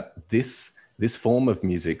 in that this form of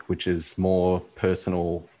music, which is more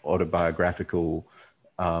personal, autobiographical,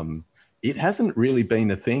 it hasn't really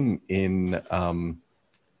been a thing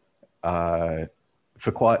for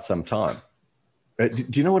quite some time. Do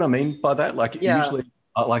you know what I mean by that? Like, Yeah. Usually,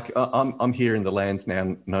 I'm here in the lands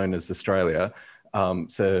now known as Australia.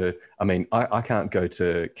 So, I mean, I can't go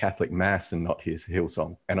to Catholic Mass and not hear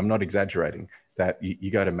Hillsong. And I'm not exaggerating that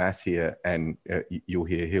you go to Mass here and you'll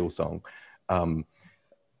hear Hillsong.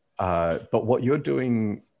 But what you're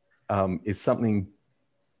doing is something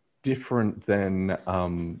different than,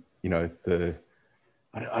 I'm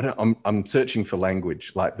searching for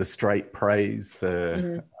language, like the straight praise,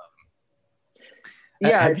 the...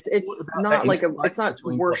 Yeah, it's not like it's not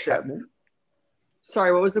worship.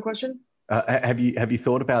 Sorry, what was the question? Have you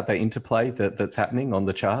thought about the interplay that's happening on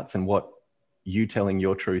the charts and what you telling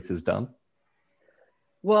your truth has done?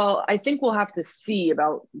 Well, I think we'll have to see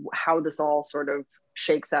about how this all sort of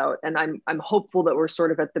shakes out, and I'm hopeful that we're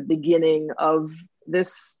sort of at the beginning of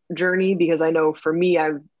this journey, because I know for me,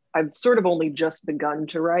 I've sort of only just begun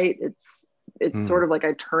to write. It's sort of like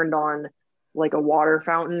I turned on like a water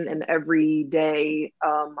fountain, and every day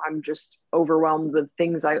I'm just overwhelmed with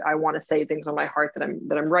things I want to say, things on my heart that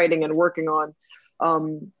I'm writing and working on.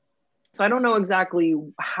 So I don't know exactly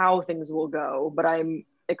how things will go, but I'm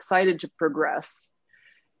excited to progress.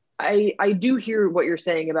 I do hear what you're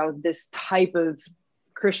saying about this type of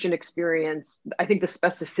Christian experience. I think the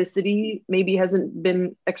specificity maybe hasn't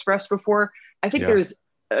been expressed before. I think there's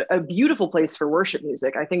a beautiful place for worship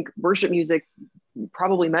music. I think worship music,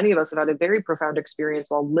 probably many of us have had a very profound experience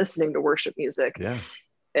while listening to worship music. Yeah.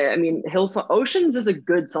 I mean, Hillsong, Oceans is a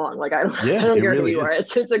good song. Like, I don't care who you are.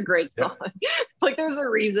 It's a great song. Like, there's a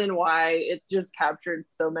reason why it's just captured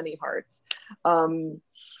so many hearts. But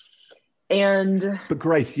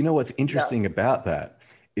Grace, you know what's interesting about that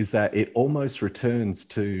is that it almost returns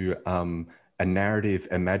to a narrative,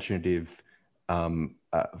 imaginative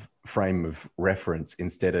frame of reference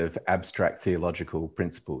instead of abstract theological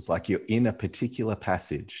principles. Like, you're in a particular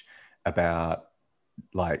passage about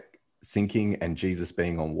like sinking and Jesus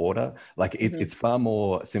being on water. Like it's far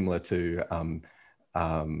more similar to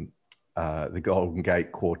the Golden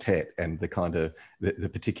Gate Quartet and the kind of the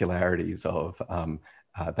particularities of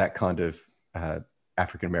that kind of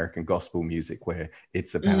African-American gospel music, where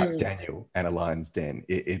it's about Daniel and a lion's den.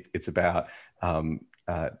 It's about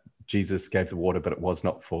Jesus gave the water, but it was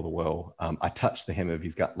not for the well. I touched the hem of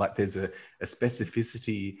his gut. Like, there's a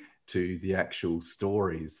specificity to the actual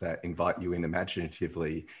stories that invite you in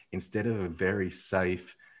imaginatively, instead of a very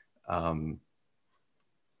safe,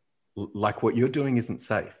 like what you're doing isn't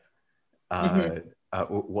safe.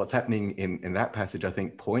 What's happening in that passage, I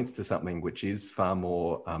think, points to something which is far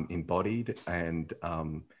more embodied and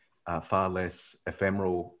far less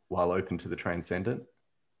ephemeral, while open to the transcendent.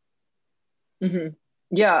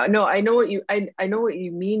 Yeah, no, I know what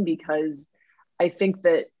you mean, because I think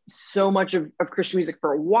that so much of Christian music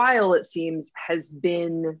for a while, it seems, has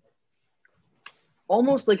been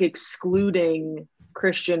almost like excluding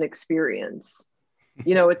Christian experience.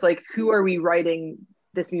 You know, it's like, who are we writing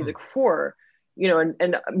this music for?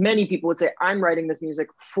 and many people would say, I'm writing this music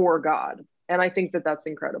for God. And I think that that's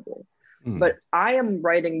incredible. But I am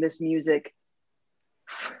writing this music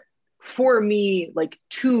for me, like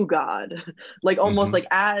to God, like almost like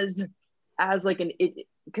as like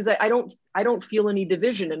because I don't feel any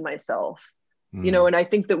division in myself, and I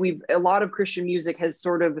think that a lot of Christian music has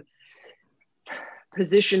sort of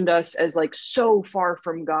positioned us as like so far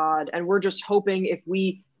from God, and we're just hoping if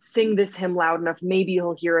we sing this hymn loud enough, maybe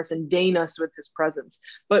he'll hear us and deign us with his presence.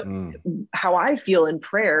 But how I feel in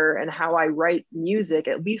prayer and how I write music,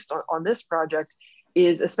 at least on this project,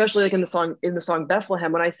 is especially like in the song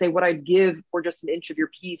Bethlehem, when I say what I'd give for just an inch of your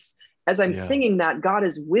peace, as I'm singing that, God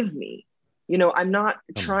is with me. I'm not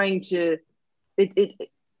trying to,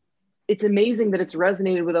 it's amazing that it's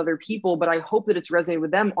resonated with other people, but I hope that it's resonated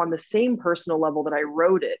with them on the same personal level that I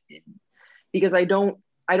wrote it in, because I don't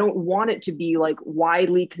want it to be like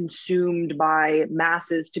widely consumed by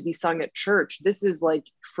masses to be sung at church. This is like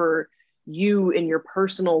for you in your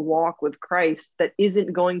personal walk with Christ that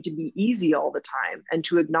isn't going to be easy all the time, and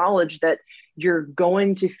to acknowledge that you're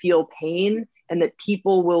going to feel pain and that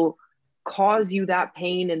people will cause you that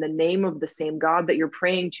pain in the name of the same God that you're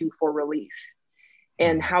praying to for relief,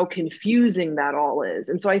 and how confusing that all is.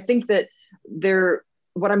 And so I think that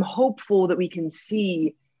what I'm hopeful that we can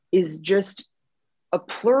see is just a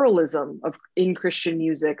pluralism in Christian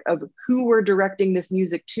music of who we're directing this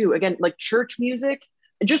music to. Again, like church music.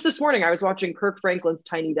 And just this morning, I was watching Kirk Franklin's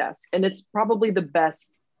Tiny Desk, and it's probably the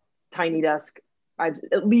best Tiny Desk, I've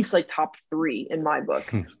at least like top 3 in my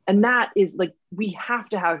book. And that is like, we have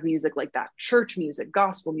to have music like that, church music,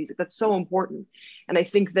 gospel music. That's so important. And I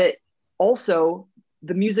think that also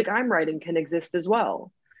the music I'm writing can exist as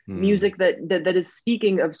well. Music that is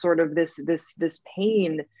speaking of sort of this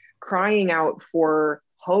pain, crying out for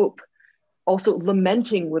hope, also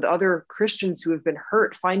lamenting with other Christians who have been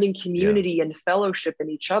hurt, finding community and fellowship in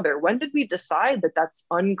each other. When did we decide that that's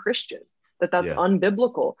unchristian, that that's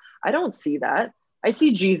unbiblical? I don't see that. I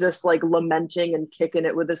see Jesus like lamenting and kicking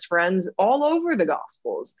it with his friends all over the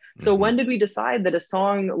Gospels. So when did we decide that a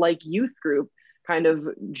song like Youth Group, kind of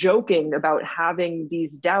joking about having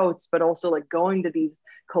these doubts, but also like going to these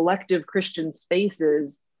collective Christian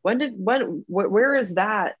spaces, where is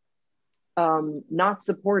that not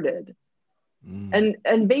supported?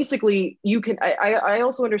 And basically you can, I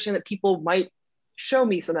also understand that people might show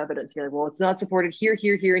me some evidence. You're like, well, it's not supported here,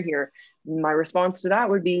 here, here, and here. My response to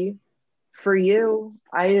that would be, for you,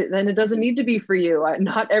 then it doesn't need to be for you.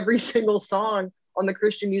 Not every single song on the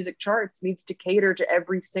Christian music charts needs to cater to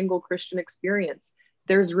every single Christian experience.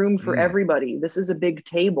 There's room for everybody. This is a big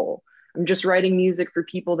table. I'm just writing music for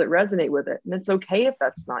people that resonate with it. And it's okay if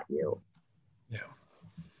that's not you. Yeah,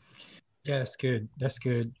 that's good. That's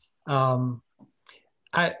good. What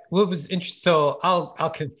was interesting, so I'll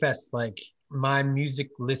confess, like my music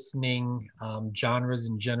listening genres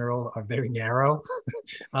in general are very narrow.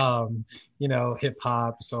 Hip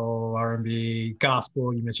hop, soul, R&B,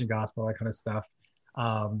 gospel, you mentioned gospel, that kind of stuff.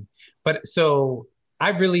 But so I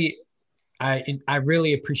really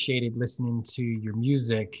appreciated listening to your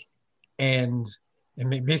music, and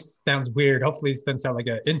maybe this sounds weird. Hopefully this doesn't sound like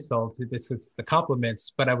an insult. This is the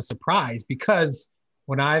compliments, but I was surprised because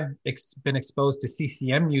when I've been exposed to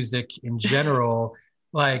CCM music in general,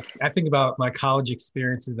 like I think about my college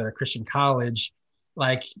experiences at a Christian college,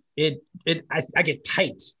 like I get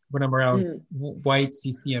tight when I'm around white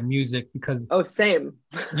CCM music because same.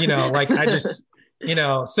 Like I just,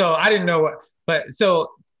 so I didn't know but so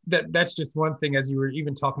that's just one thing, as you were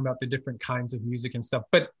even talking about the different kinds of music and stuff.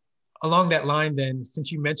 But along that line, then,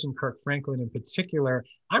 since you mentioned Kirk Franklin in particular,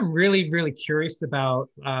 I'm really, really curious about,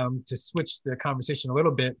 to switch the conversation a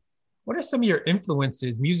little bit, what are some of your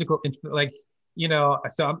influences,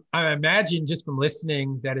 so I imagine just from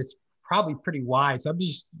listening that it's probably pretty wide. So I'm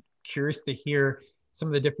just curious to hear some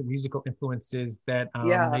of the different musical influences that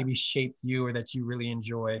maybe shape you or that you really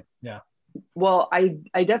enjoy. Yeah. Well, I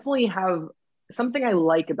definitely have something I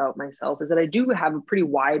like about myself is that I do have a pretty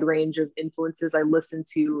wide range of influences. I listen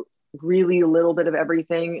to really a little bit of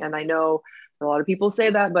everything. And I know a lot of people say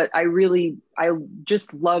that, but I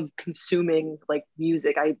just love consuming like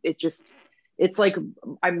music. It's like,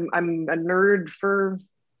 I'm a nerd for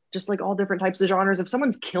just like all different types of genres. If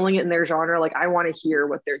someone's killing it in their genre, like I want to hear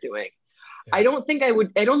what they're doing. Yeah. I don't think it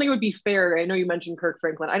would be fair. I know you mentioned Kirk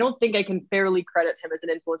Franklin. I don't think I can fairly credit him as an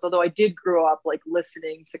influence, although I did grow up like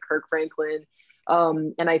listening to Kirk Franklin.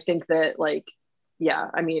 And I think that I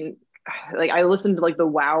listened to like the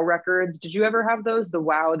Wow records. Did you ever have those? The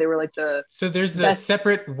Wow, they were like so there's a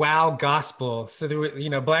separate Wow gospel. So there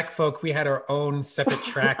were, Black folk, we had our own separate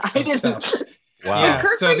track of stuff. Wow. Yeah,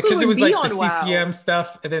 Kirk so Franklin because it was would be like the on WoW. CCM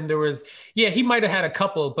stuff, and then there was, yeah, he might have had a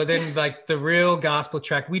couple, but then like the real gospel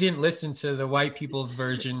track, we didn't listen to the white people's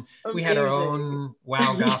version. We had our Amazing. own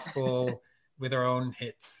WoW gospel with our own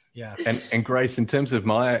hits. Yeah. And Grace, in terms of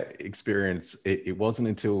my experience, it wasn't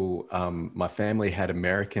until my family had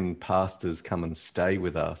American pastors come and stay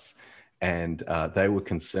with us, and they were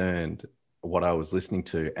concerned what I was listening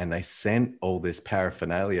to, and they sent all this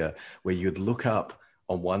paraphernalia where you'd look up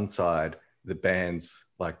on one side the bands,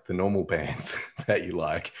 like the normal bands that you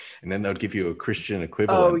like, and then they'd give you a Christian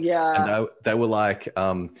equivalent. Oh yeah. And they were like,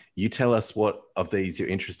 you tell us what of these you're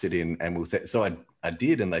interested in, and we'll say. So I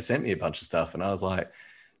did, and they sent me a bunch of stuff, and I was like,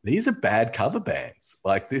 these are bad cover bands.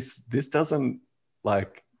 Like this doesn't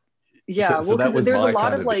like. Yeah. So that was there's my a lot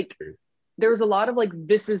kind of like, experience. there was a lot of like,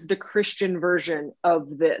 this is the Christian version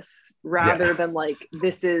of this, rather than like,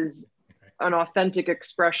 this is an authentic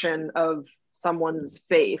expression of someone's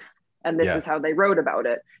faith, and this is how they wrote about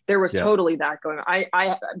it. There was totally that going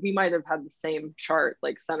on. We might have had the same chart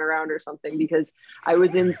like sent around or something, because I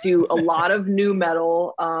was into a lot of new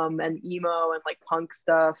metal and emo and like punk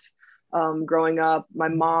stuff growing up. My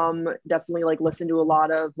mom definitely like listened to a lot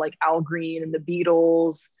of like Al Green and the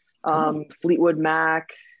Beatles, Fleetwood Mac.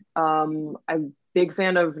 I'm a big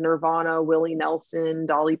fan of Nirvana, Willie Nelson,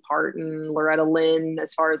 Dolly Parton, Loretta Lynn,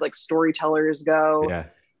 as far as like storytellers go. Yeah.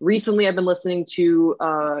 Recently, I've been listening to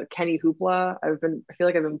Kenny Hoopla. I feel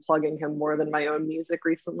like I've been plugging him more than my own music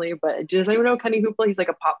recently. But does anyone know Kenny Hoopla? He's like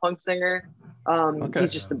a pop punk singer.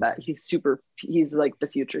 He's just the best. He's like the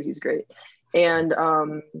future. He's great. And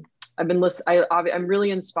I've been listening. I'm really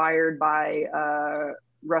inspired by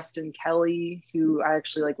Rustin Kelly, who I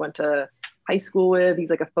actually like went to high school with. He's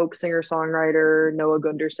like a folk singer songwriter. Noah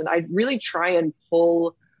Gunderson. I really try and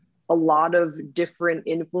pull a lot of different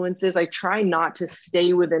influences. I try not to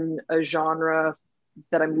stay within a genre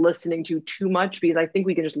that I'm listening to too much, because I think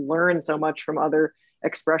we can just learn so much from other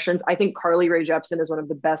expressions. I think Carly Rae Jepsen is one of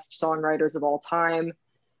the best songwriters of all time.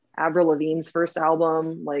 Avril Lavigne's first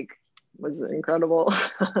album was incredible.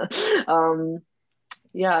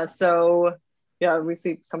 We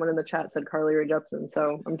see someone in the chat said Carly Rae Jepsen,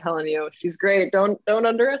 so I'm telling you, she's great. Don't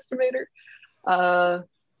underestimate her.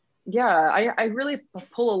 I really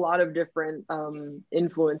pull a lot of different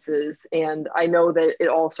influences, and I know that it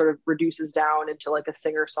all sort of reduces down into like a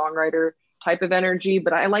singer-songwriter type of energy,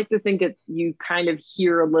 but I like to think you kind of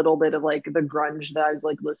hear a little bit of like the grunge that I was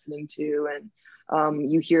like listening to,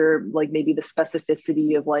 and you hear like maybe the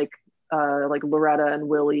specificity of like Loretta and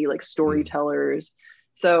Willie, like storytellers.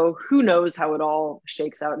 So who knows how it all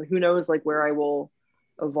shakes out, and who knows like where I will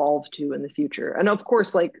evolve to in the future. And of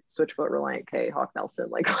course, like Switchfoot, Reliant K, Hawk Nelson,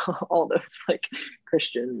 like all those like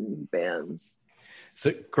Christian bands.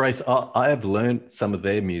 So Grace, I have learned some of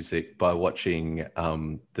their music by watching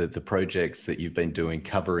the projects that you've been doing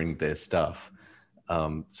covering their stuff.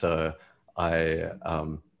 So I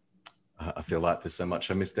feel like there's so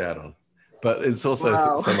much I missed out on. But it's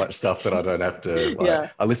also so much stuff that I don't have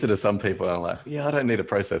to, I listen to some people and I'm like, I don't need to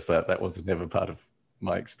process that. That was never part of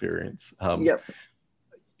my experience.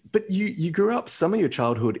 But you grew up some of your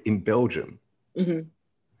childhood in Belgium. Mm-hmm.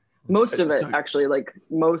 Most of it, actually.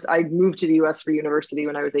 I moved to the US for university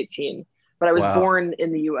when I was 18, but I was born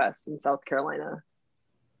in the US in South Carolina.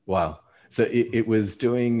 Wow. So it was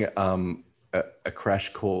doing a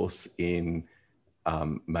crash course in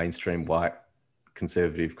mainstream white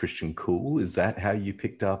conservative Christian cool. Is that how you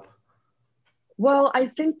picked up? Well, I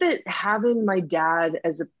think that having my dad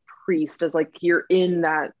as a priest, as like you're in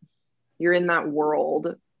that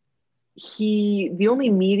world, the only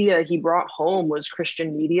media he brought home was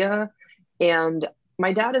Christian media. And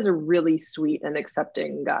my dad is a really sweet and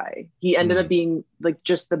accepting guy. He ended up being like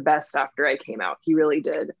just the best after I came out. He really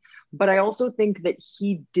did. But I also think that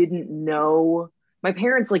my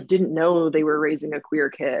parents like didn't know they were raising a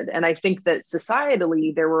queer kid. And I think that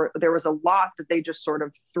societally there was a lot that they just sort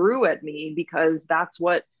of threw at me, because that's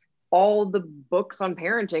what all the books on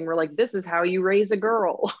parenting were like, this is how you raise a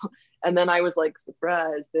girl. And then I was like,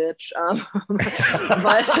 surprise, bitch.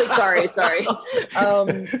 But sorry.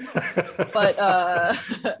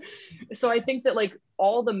 So I think that like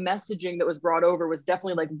all the messaging that was brought over was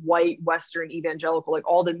definitely like white, Western, evangelical, like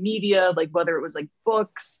all the media, like whether it was like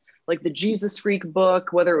books, like the Jesus Freak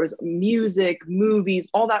book, whether it was music, movies,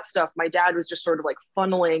 all that stuff. My dad was just sort of like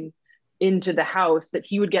funneling into the house that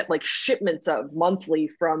he would get like shipments of monthly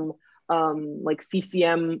from like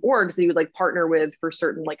CCM orgs that he would like partner with for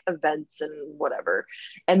certain like events and whatever.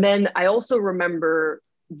 And then I also remember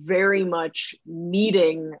very much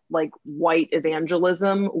needing like white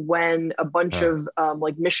evangelism when a bunch of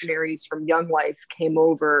like missionaries from Young Life came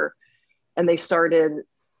over, and they started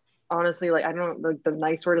honestly, like, I don't know, like the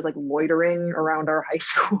nice word is like loitering around our high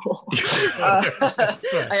school.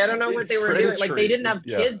 I don't know what they were doing. Like, they didn't have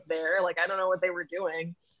kids there. Like, I don't know what they were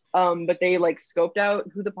doing. But they like scoped out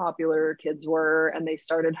who the popular kids were, and they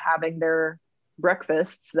started having their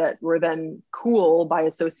breakfasts that were then cool by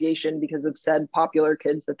association because of said popular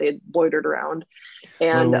kids that they had loitered around.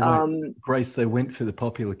 And Grace, they went for the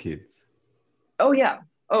popular kids. Oh yeah.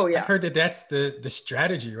 I've heard that that's the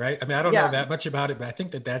strategy, right? I mean, I don't know that much about it, but I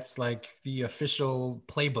think that that's like the official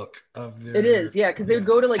playbook of the. It is, yeah, because they would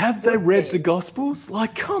go to like. Have they read the Gospels?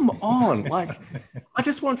 Like, come on! Like, I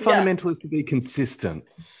just want fundamentalists to be consistent.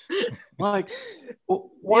 Like,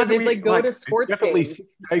 why do we like go to sports definitely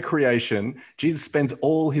games? Day creation. Jesus spends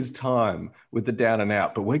all his time with the down and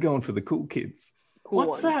out, but we're going for the cool kids.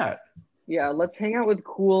 What's that? Yeah, let's hang out with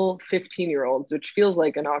cool 15-year-olds, which feels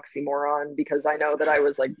like an oxymoron because I know that I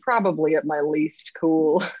was like probably at my least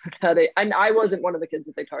cool. And I wasn't one of the kids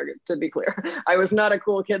that they target, to be clear. I was not a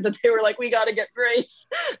cool kid that they were like, we got to get Grace.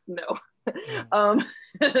 No. I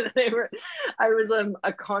was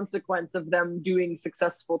a consequence of them doing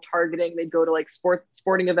successful targeting. They'd go to like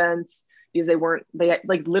sporting events because they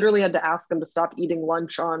like literally had to ask them to stop eating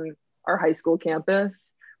lunch on our high school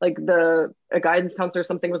campus. Like a guidance counselor or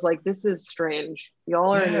something was like, this is strange.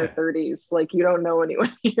 Y'all are in your 30s. Like, you don't know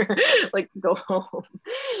anyone here. Like, go home.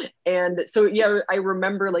 And so, yeah, I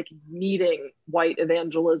remember like needing white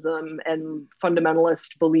evangelism and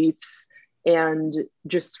fundamentalist beliefs and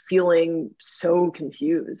just feeling so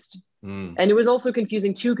confused. And it was also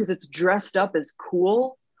confusing too, because it's dressed up as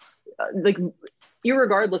cool. Like,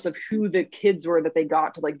 irregardless of who the kids were that they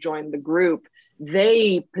got to like join the group,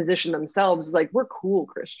 they position themselves as like, we're cool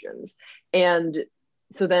Christians. And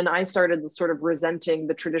so then I started sort of resenting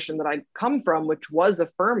the tradition that I'd come from, which was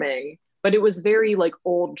affirming, but it was very like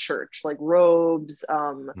old church, like robes,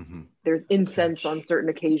 there's incense on certain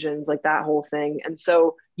occasions, like that whole thing. And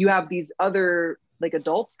so you have these other like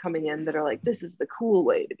adults coming in that are like, this is the cool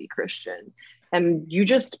way to be Christian. And you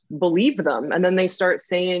just believe them. And then they start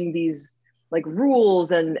saying these like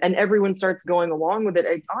rules and everyone starts going along with it.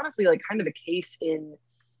 It's honestly like kind of the case in,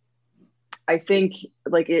 I think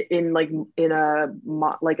like in a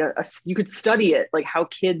you could study it, like how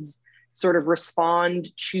kids sort of respond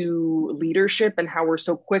to leadership and how we're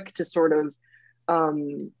so quick to sort of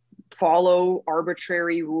follow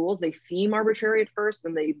arbitrary rules. They seem arbitrary at first,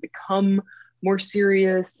 then they become more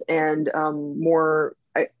serious and more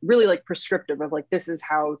really like prescriptive of like, this is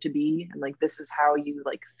how to be, and like, this is how you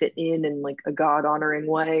like fit in like a God honoring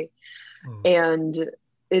way. And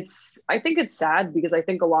I think it's sad because I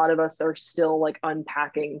think a lot of us are still like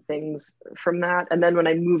unpacking things from that. And then when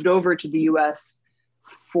I moved over to the US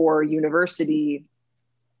for university,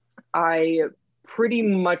 by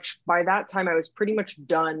that time I was pretty much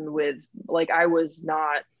done with like, I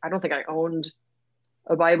don't think I owned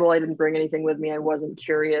a Bible. I didn't bring anything with me. I wasn't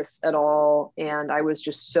curious at all. And I was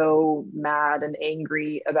just so mad and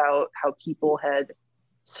angry about how people had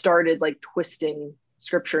started like twisting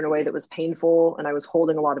scripture in a way that was painful. And I was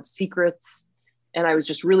holding a lot of secrets. And I was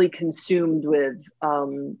just really consumed with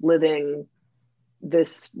living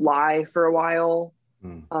this lie for a while.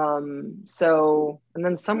 So, and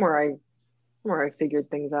then somewhere I figured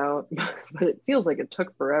things out, but it feels like it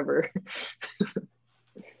took forever.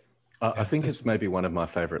 I think it's maybe one of my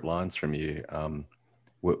favorite lines from you.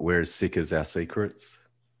 We're as sick as our secrets.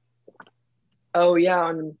 Oh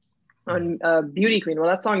yeah, on Beauty Queen. Well,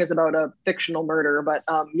 that song is about a fictional murder, but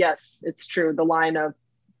yes, it's true. The line of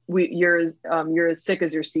you're as sick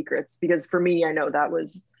as your secrets, because for me, I know that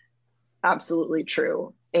was absolutely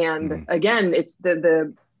true. And again, it's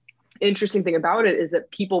the interesting thing about it is that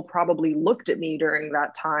people probably looked at me during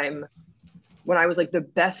that time when I was like the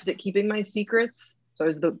best at keeping my secrets. So I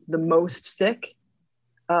was the most sick.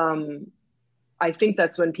 I think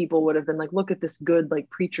that's when people would have been like, look at this good like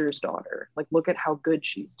preacher's daughter, like look at how good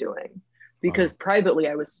she's doing, because privately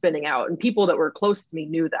I was spinning out, and people that were close to me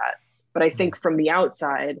knew that. But I think from the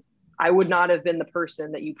outside, I would not have been the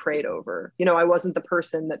person that you prayed over. You know, I wasn't the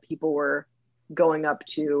person that people were going up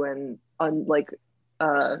to and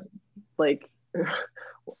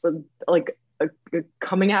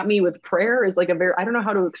coming at me with prayer is like a very, I don't know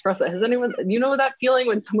how to express it. Has anyone, you know that feeling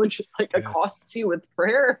when someone just like accosts you with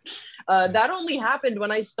prayer? That only happened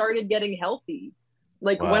when I started getting healthy.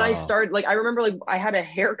 Like when I started, like I remember like I had a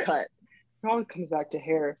haircut. It all comes back to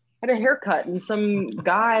hair. I had a haircut and some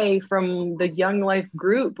guy from the Young Life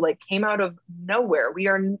group like came out of nowhere.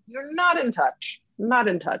 You're not in touch.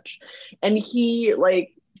 And he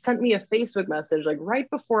like sent me a Facebook message like right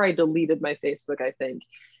before I deleted my Facebook, I think.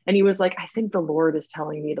 And he was like, I think the Lord is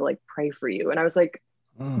telling me to like pray for you. And I was like,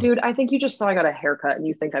 Dude, I think you just saw I got a haircut and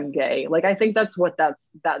you think I'm gay. Like, I think that's what that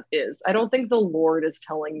is. I don't think the Lord is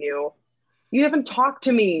telling you, you haven't talked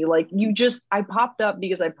to me. Like, I popped up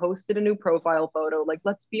because I posted a new profile photo. Like,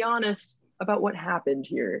 let's be honest about what happened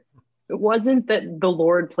here. It wasn't that the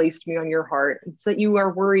Lord placed me on your heart. It's that you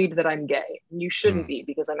are worried that I'm gay. And you shouldn't be,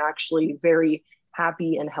 because I'm actually very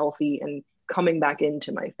happy and healthy and coming back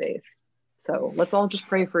into my faith. So let's all just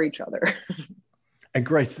pray for each other. And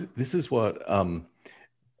Grace, this is what,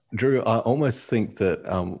 Drew, I almost think that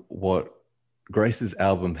what Grace's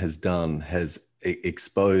album has done has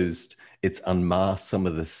exposed, it's unmasked some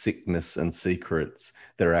of the sickness and secrets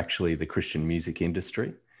that are actually the Christian music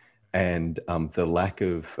industry. And the lack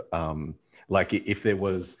of, like, if there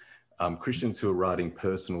was Christians who are writing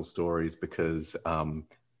personal stories because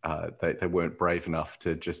they weren't brave enough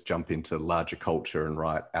to just jump into larger culture and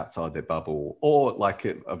write outside their bubble, or like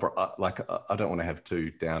I don't want to have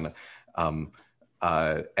too down.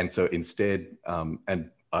 And so instead, and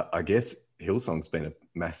I guess Hillsong's been a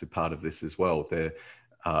massive part of this as well. And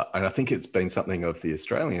I think it's been something of the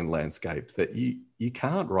Australian landscape that you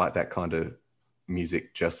can't write that kind of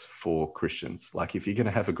music just for Christians. Like, if you're going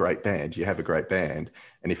to have a great band, you have a great band.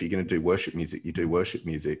 And if you're going to do worship music, you do worship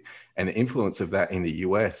music. And the influence of that in the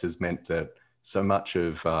US has meant that so much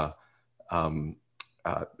of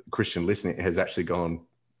Christian listening has actually gone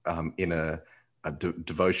in a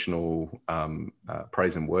devotional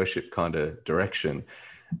praise and worship kind of direction.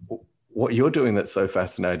 What you're doing that's so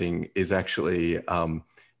fascinating is actually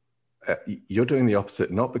you're doing the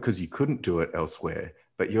opposite, not because you couldn't do it elsewhere,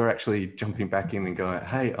 but you're actually jumping back in and going,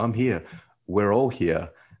 hey, I'm here. We're all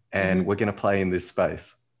here, and we're going to play in this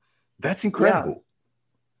space. That's incredible.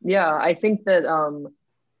 Yeah, I think that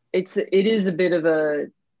it is a bit of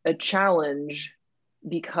a challenge,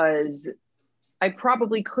 because I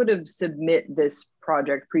probably could have submit this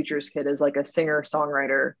project, Preacher's Kid, as like a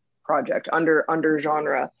singer-songwriter project under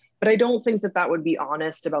genre, but I don't think that would be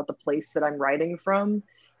honest about the place that I'm writing from.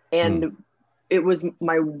 And it was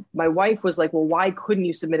my wife was like, well, why couldn't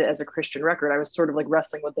you submit it as a Christian record? I was sort of like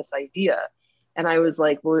wrestling with this idea. And I was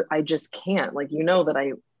like, well, I just can't, like,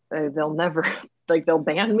 that they'll never, like, they'll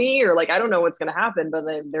ban me, or like, I don't know what's going to happen, but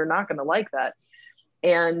they're not going to like that.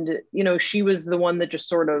 And, she was the one that just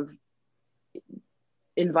sort of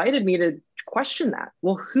invited me to question that.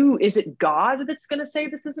 Well, who is it? God that's going to say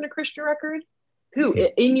this isn't a Christian record? Who?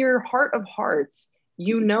 In your heart of hearts,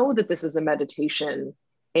 that this is a meditation,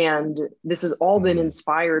 and this has all been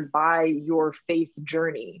inspired by your faith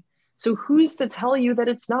journey. So who's to tell you that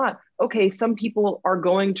it's not? Okay, some people are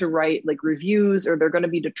going to write like reviews, or they're going to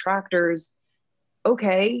be detractors.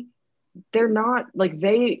 Okay, they're not, like,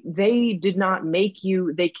 they did not make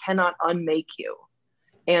you, they cannot unmake you.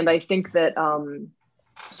 And I think that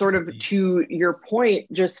sort of to your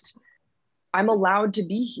point, just, I'm allowed to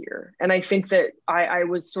be here. And I think that I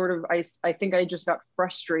was sort of, I think I just got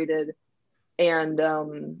frustrated, and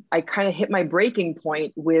I kind of hit my breaking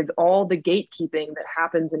point with all the gatekeeping that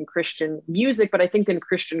happens in Christian music, but I think in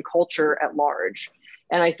Christian culture at large.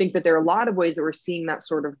 And I think that there are a lot of ways that we're seeing that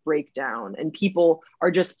sort of breakdown, and people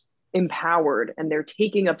are just empowered, and they're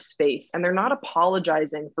taking up space, and they're not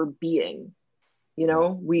apologizing for being,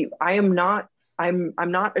 I'm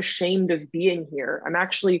not ashamed of being here. I'm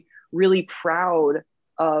actually really proud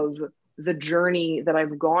of the journey that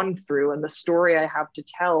I've gone through and the story I have to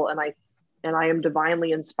tell. And I am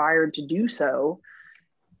divinely inspired to do so.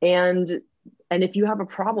 And if you have a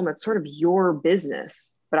problem, it's sort of your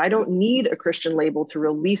business, but I don't need a Christian label to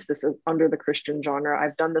release this as under the Christian genre.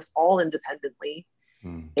 I've done this all independently.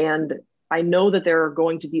 And I know that there are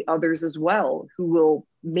going to be others as well who will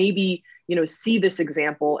maybe, see this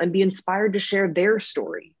example and be inspired to share their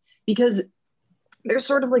story, because there's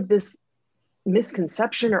sort of like this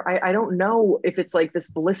misconception, or I don't know if it's like this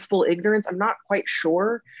blissful ignorance. I'm not quite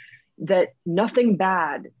sure, that nothing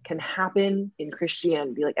bad can happen in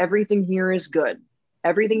Christianity. Like, everything here is good.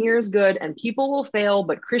 Everything here is good, and people will fail,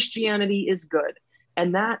 but Christianity is good.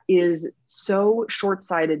 And that is so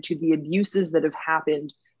short-sighted to the abuses that have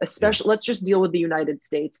happened, especially, let's just deal with the United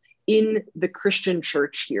States, in the Christian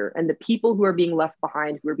church here, and the people who are being left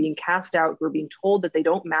behind, who are being cast out, who are being told that they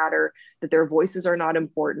don't matter, that their voices are not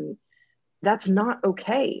important. That's not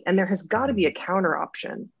okay. And there has got to be a counter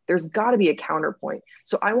option. There's got to be a counterpoint.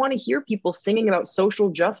 So I want to hear people singing about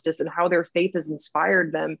social justice and how their faith has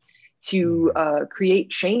inspired them to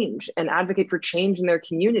create change and advocate for change in their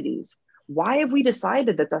communities. Why have we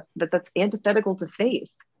decided that's antithetical to faith?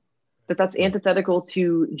 That's antithetical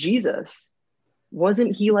to Jesus?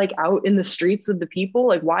 Wasn't he like out in the streets with the people?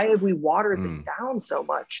 Like, why have we watered this down so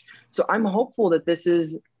much? So I'm hopeful that this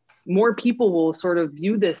is, more people will sort of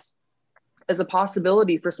view this as a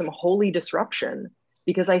possibility for some holy disruption,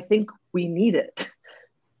 because I think we need it.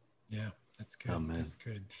 Yeah, that's good. Oh, That's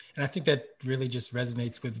good. And I think that really just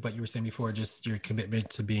resonates with what you were saying before, just your commitment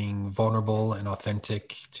to being vulnerable and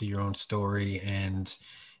authentic to your own story. And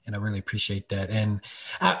I really appreciate that. And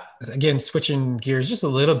again, switching gears just a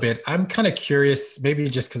little bit, I'm kind of curious, maybe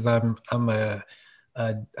just because I'm a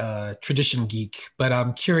tradition geek, but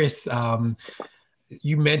I'm curious.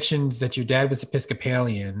 You mentioned that your dad was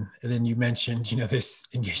Episcopalian, and then you mentioned, this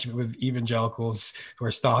engagement with evangelicals who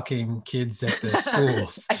are stalking kids at the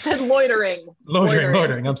schools. I said loitering.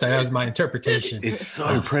 Loitering. I'm sorry, that was my interpretation. It's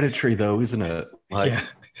so predatory, though, isn't it? Like, Yeah.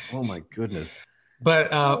 oh my goodness.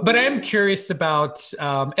 But I am curious about,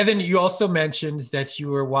 and then you also mentioned that you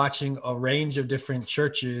were watching a range of different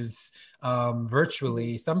churches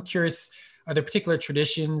virtually. So I'm curious, are there particular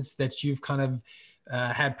traditions that you've kind of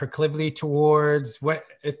had proclivity towards? What,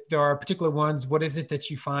 if there are particular ones, what is it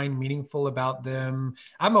that you find meaningful about them?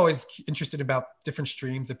 I'm always interested about different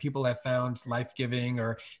streams that people have found life-giving,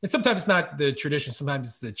 and sometimes it's not the tradition, sometimes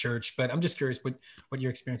it's the church, but I'm just curious what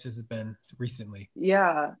your experiences have been recently.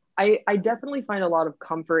 Yeah, I definitely find a lot of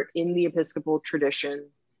comfort in the Episcopal tradition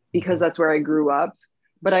because that's where I grew up,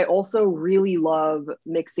 but I also really love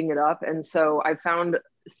mixing it up. And so I found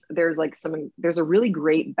there's a really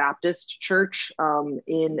great Baptist church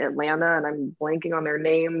in Atlanta, and I'm blanking on their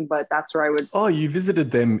name, but that's where I would. Oh, you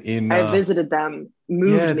visited them in. I visited them.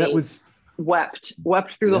 Moved me. That was. Wept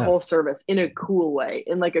through the whole service in a cool way,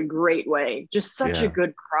 in like a great way. Just such a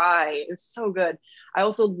good cry. It's so good. I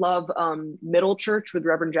also love Middle Church with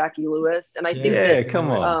Reverend Jackie Lewis, and I think that come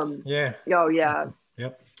on. Oh yeah.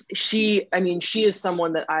 Yep. She is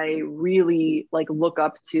someone that I really look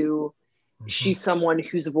up to. She's someone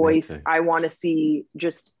whose voice I want to see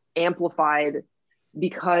just amplified,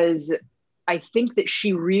 because I think that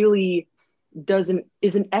she really is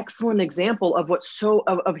an excellent example of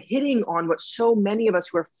of hitting on what so many of us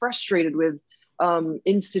who are frustrated with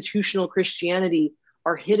institutional Christianity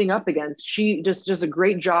are hitting up against. She just does a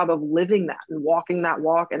great job of living that and walking that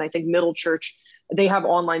walk. And I think Middle Church, they have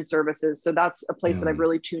online services, so that's a place that I've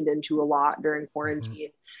really tuned into a lot during quarantine.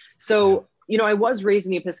 So I was raised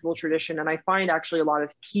in the Episcopal tradition, and I find actually a lot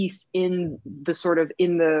of peace in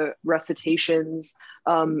the recitations,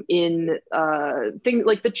 in things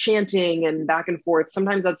like the chanting and back and forth.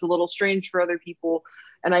 Sometimes that's a little strange for other people,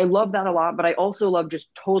 and I love that a lot. But I also love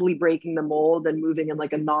just totally breaking the mold and moving in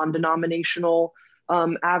like a non-denominational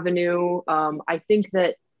avenue. I think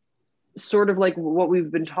that sort of like what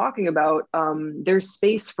we've been talking about, there's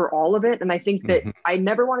space for all of it. And I think that I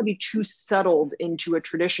never want to be too settled into a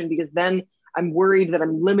tradition, because then I'm worried that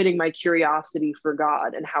I'm limiting my curiosity for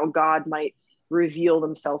God and how God might reveal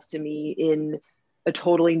himself to me in a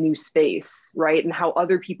totally new space, right? And how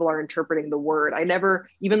other people are interpreting the word. I never,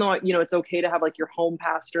 even though, it's okay to have like your home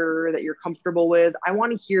pastor that you're comfortable with, I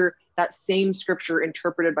want to hear that same scripture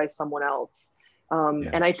interpreted by someone else.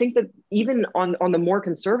 And I think that even on the more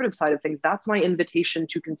conservative side of things, that's my invitation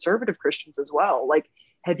to conservative Christians as well. Like,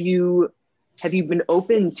 have you been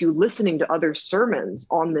open to listening to other sermons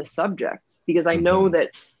on this subject? Because I know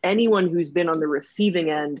that anyone who's been on the receiving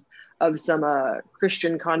end of some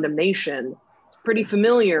Christian condemnation is pretty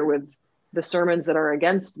familiar with the sermons that are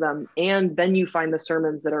against them. And then you find the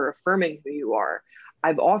sermons that are affirming who you are.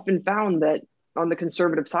 I've often found that on the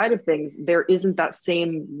conservative side of things, there isn't that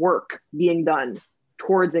same work being done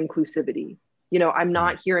towards inclusivity. I'm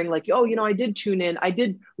not hearing like, I did tune in. I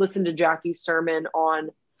did listen to Jackie's sermon on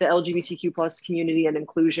the LGBTQ plus community and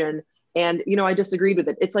inclusion. And, I disagreed with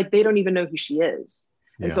it. It's like, they don't even know who she is.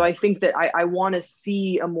 And so I think that I want to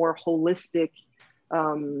see a more holistic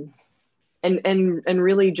and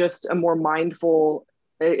really just a more mindful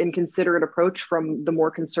and considerate approach from the more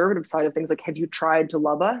conservative side of things. Like, have you tried to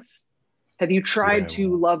love us? Have you tried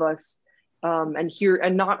to love us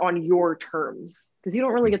and not on your terms? Because you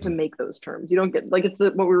don't really get to make those terms. You don't get, like, it's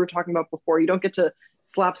what we were talking about before. You don't get to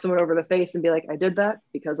slap someone over the face and be like, I did that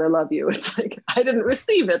because I love you. It's like, I didn't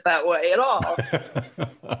receive it that way at all.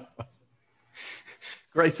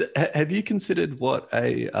 Grace, have you considered what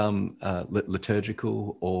a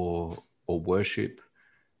liturgical or worship,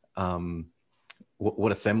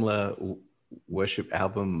 what a similar worship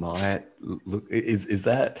album might look? Is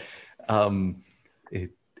that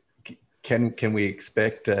can we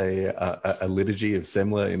expect a liturgy of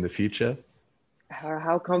Semler in the future?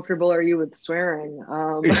 How comfortable are you with swearing?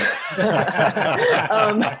 Would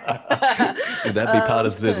that be part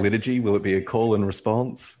of the liturgy? Will it be a call and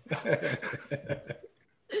response?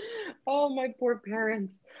 Oh, my poor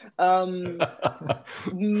parents. I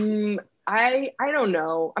don't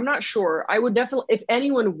know. I'm not sure. I would definitely, if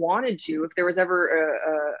anyone wanted to, if there was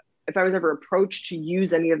ever if I was ever approached to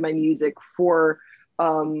use any of my music for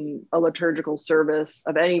a liturgical service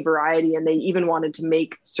of any variety, and they even wanted to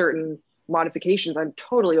make certain modifications, I'm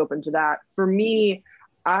totally open to that. For me,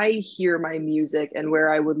 I hear my music and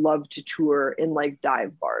where I would love to tour in like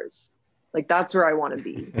dive bars. Like that's where I want to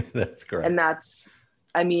be. That's great. And that's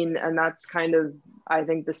kind of, I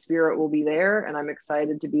think the spirit will be there, and I'm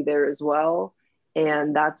excited to be there as well.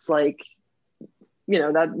 And that's like, you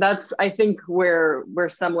know, that's I think where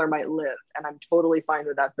Semler might live, and I'm totally fine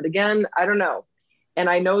with that. But again, I don't know. And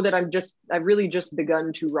I know that I've really just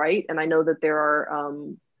begun to write, and I know that there are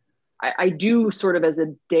I do sort of as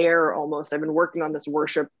a dare almost. I've been working on this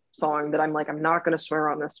worship song that I'm like, I'm not going to swear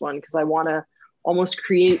on this one because I want to almost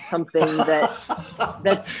create something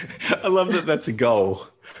that's I love that that's a goal.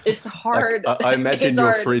 It's hard. Like, I imagine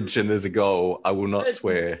your hard. fridge and there's a goal. I will not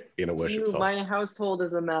swear in a worship song. My household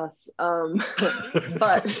is a mess.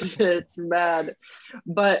 But it's bad.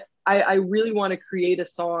 But I really want to create a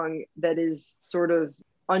song that is sort of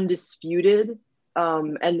undisputed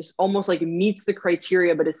and almost like meets the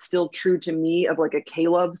criteria, but is still true to me of like a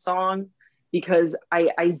K-Love song, because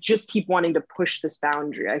I just keep wanting to push this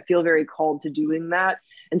boundary. I feel very called to doing that.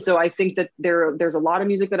 And so I think that there's a lot of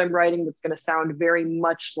music that I'm writing that's going to sound very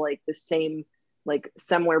much like the same, like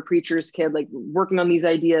Semler Preacher's Kid, like working on these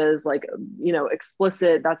ideas, like, you know,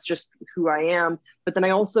 explicit, that's just who I am. But then I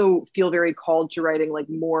also feel very called to writing like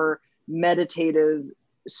more meditative,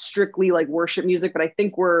 strictly like worship music. But I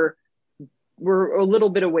think we're a little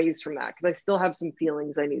bit of ways from that, because I still have some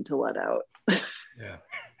feelings I need to let out. Yeah.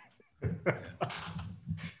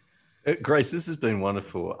 Grace, this has been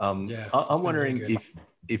wonderful. I'm wondering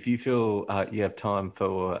if you feel you have time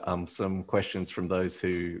for some questions from those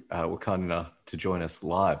who were kind enough to join us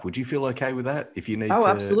live. Would you feel okay with that? If you need to...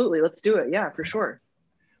 absolutely. Let's do it. Yeah, for sure.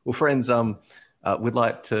 Well, friends, we'd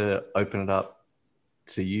like to open it up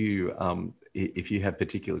to you if you have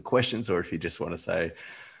particular questions, or if you just want to say,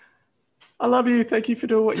 I love you, thank you for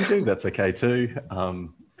doing what you do. That's okay too.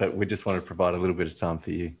 But we just want to provide a little bit of time for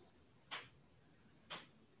you.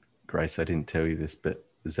 Grace, I didn't tell you this, but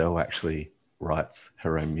Zoe actually writes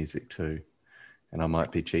her own music too. And I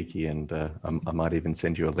might be cheeky, and I might even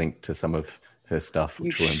send you a link to some of her stuff,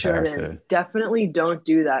 which will embarrass her. Definitely don't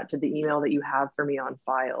do that to the email that you have for me on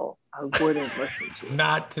file. I wouldn't listen to it.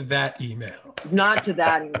 Not to that email. Not to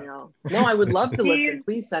that email. No, I would love to listen.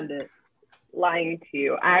 Please send it. Lying to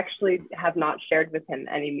you. I actually have not shared with him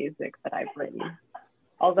any music that I've written.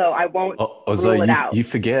 Although I won't rule it out. You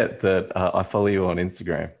forget that I follow you on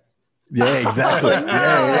Instagram. Yeah, exactly. Oh, no.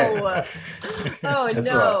 Yeah. Oh, That's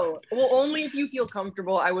no. right. Well, only if you feel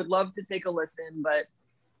comfortable. I would love to take a listen, but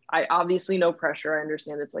I obviously no pressure. I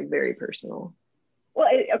understand it's like very personal. Well,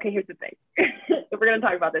 okay, here's the thing. If we're going to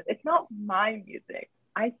talk about this, it's not my music.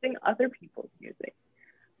 I sing other people's music,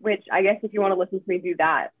 which I guess if you want to listen to me do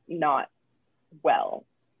that, not well,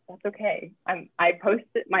 that's okay. I post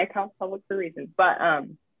it, my account's public for reasons, but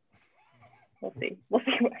we'll see what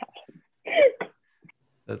happens.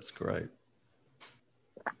 That's great.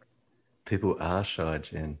 People are shy,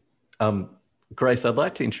 Jen. Grace, I'd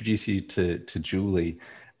like to introduce you to Julie.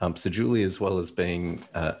 So Julie, as well as being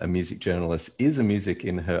a music journalist, is a music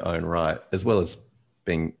in her own right, as well as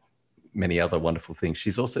being many other wonderful things.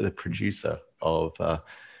 She's also the producer of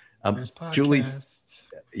Julie.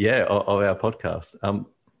 Yeah, of our podcast.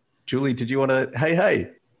 Julie, did you want to? Hey.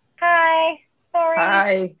 Hi.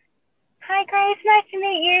 Sorry. Hi, Grace. Nice to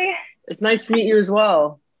meet you. It's nice to meet you as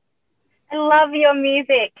well. I love your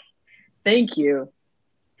music. Thank you.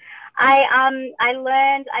 I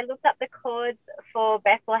looked up the chords for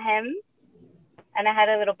Bethlehem, and I had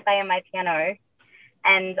a little play on my piano,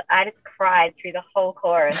 and I just cried through the whole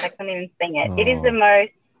chorus. I couldn't even sing it. It is the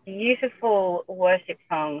most beautiful worship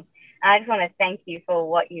song. I just want to thank you for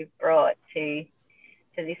what you've brought to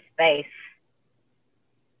this space.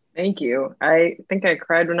 Thank you. I think I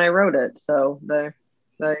cried when I wrote it. So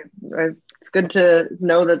it's good to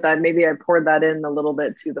know that maybe I poured that in a little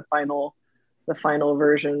bit to the final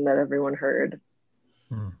version that everyone heard.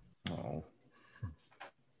 Oh.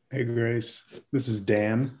 Hey, Grace. This is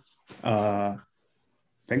Dan.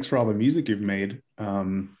 Thanks for all the music you've made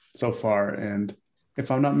so far. And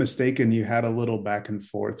if I'm not mistaken, you had a little back and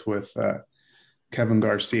forth with Kevin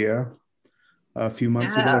Garcia a few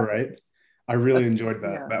months ago, right? I really enjoyed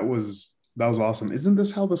that. Yeah. That was awesome. Isn't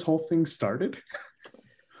this how this whole thing started?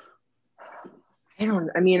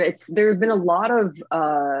 There's been a lot of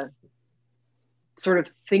sort of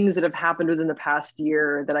things that have happened within the past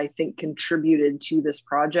year that I think contributed to this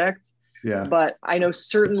project. Yeah. But I know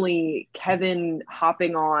certainly Kevin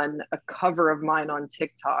hopping on a cover of mine on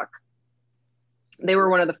TikTok they were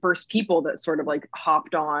one of the first people that sort of like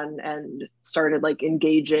hopped on and started like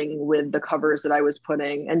engaging with the covers that I was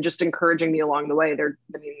putting and just encouraging me along the way. They're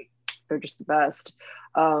just the best.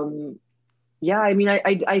 Yeah, I mean,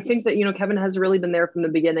 I think that, you know, Kevin has really been there from the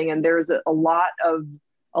beginning, and there's a lot of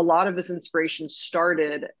this inspiration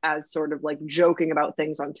started as sort of like joking about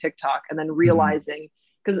things on TikTok, and then realizing,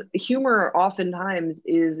 because humor oftentimes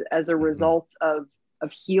is as a result of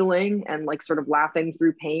healing and like sort of laughing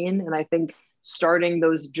through pain. And I think starting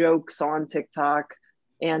those jokes on TikTok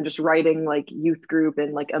and just writing like youth group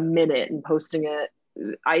in like a minute and posting it,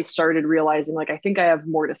 I started realizing like, I think I have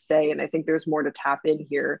more to say, and I think there's more to tap in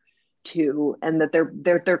here too, and that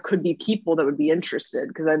there could be people that would be interested,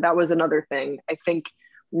 because that was another thing. I think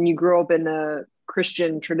when you grow up in a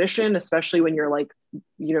Christian tradition, especially when you're like,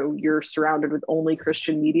 you know, you're surrounded with only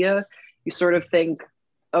Christian media, you sort of think,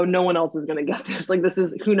 oh, no one else is going to get this. Like, this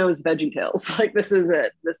is, who knows VeggieTales? Like, this is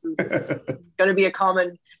it. This is going to be a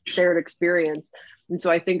common shared experience. And so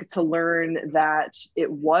I think to learn that it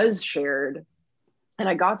was shared, and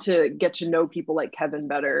I got to get to know people like Kevin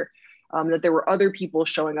better, that there were other people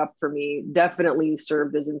showing up for me, definitely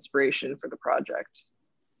served as inspiration for the project.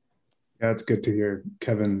 Yeah, it's good to hear.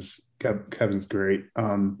 Kevin's great.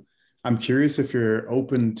 I'm curious if you're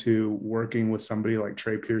open to working with somebody like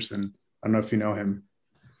Trey Pearson. I don't know if you know him.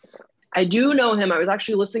 I do know him. I was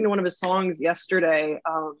actually listening to one of his songs yesterday.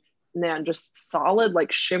 Man, just solid,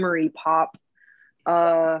 like shimmery pop.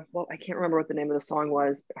 Well, I can't remember what the name of the song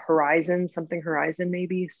was. Horizon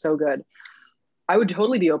maybe. So good. I would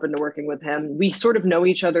totally be open to working with him. We sort of know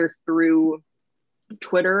each other through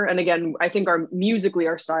Twitter. And again, I think musically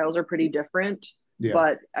our styles are pretty different,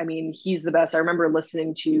 but I mean, he's the best. I remember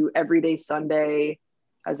listening to Everyday Sunday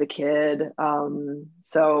as a kid.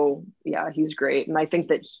 So yeah, he's great. And I think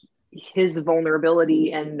that his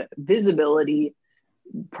vulnerability and visibility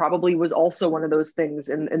probably was also one of those things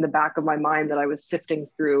in the back of my mind that I was sifting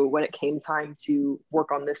through when it came time to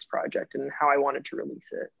work on this project and how I wanted to release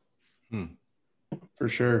it. For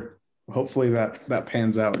sure. Hopefully that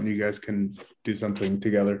pans out and you guys can do something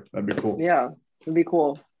together. That'd be cool. Yeah, it'd be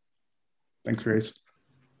cool. Thanks, Grace.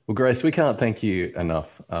 Well, Grace, we can't thank you enough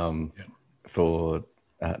for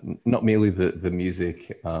not merely the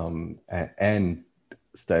music and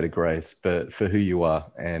State of Grace, but for who you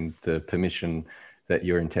are and the permission that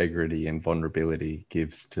your integrity and vulnerability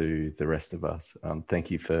gives to the rest of us.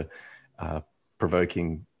 Thank you for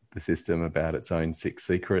provoking the system about its own 6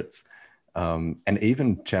 secrets. And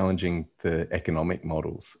even challenging the economic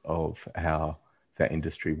models of how that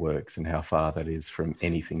industry works and how far that is from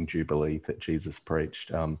anything Jubilee that Jesus preached.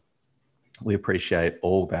 We appreciate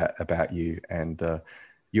all that about you, and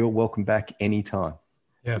you're welcome back anytime.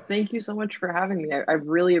 Yeah. Thank you so much for having me. I've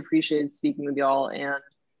really appreciated speaking with y'all, and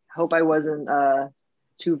I hope I wasn't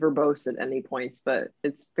too verbose at any points, but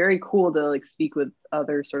it's very cool to like speak with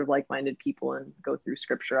other sort of like-minded people and go through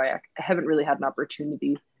scripture. I haven't really had an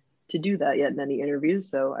opportunity to do that yet in any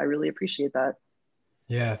interviews, so I really appreciate that.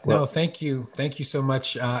 Yeah, no, thank you so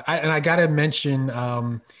much. I gotta mention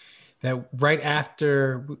that right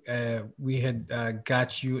after we had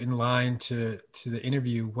got you in line to the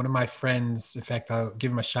interview, one of my friends, in fact, I'll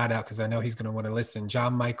give him a shout out because I know he's going to want to listen,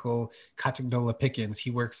 John Michael Katagnola Pickens. He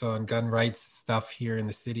works on gun rights stuff here in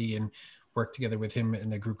the city and worked together with him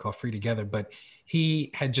in a group called Free Together. But he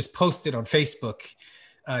had just posted on Facebook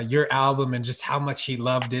your album and just how much he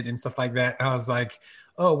loved it and stuff like that. And I was like,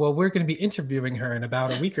 oh, well, we're going to be interviewing her in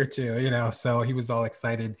about a week or two, you know, so he was all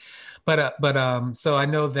excited. But so I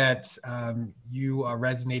know that you are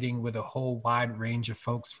resonating with a whole wide range of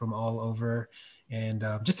folks from all over. And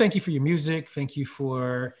just thank you for your music. Thank you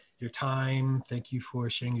for your time. Thank you for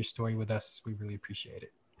sharing your story with us. We really appreciate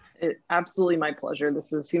it. Absolutely my pleasure.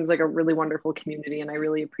 Seems like a really wonderful community, and I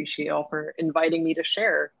really appreciate y'all for inviting me to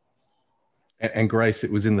share. And Grace,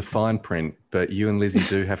 it was in the fine print, but you and Lizzie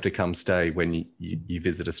do have to come stay when you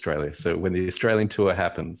visit Australia. So when the Australian tour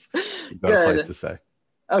happens, you've got a place to stay.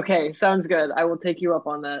 Okay, sounds good. I will take you up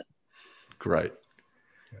on that. Great.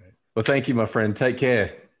 Well, thank you, my friend. Take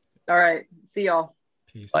care. All right. See y'all.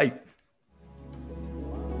 Peace. Bye.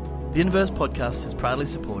 The Inverse podcast is proudly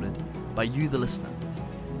supported by you, the listener.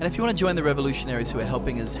 And if you want to join the revolutionaries who are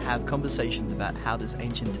helping us have conversations about how this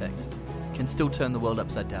ancient text can still turn the world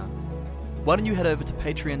upside down, why don't you head over to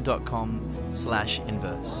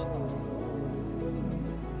patreon.com/inverse.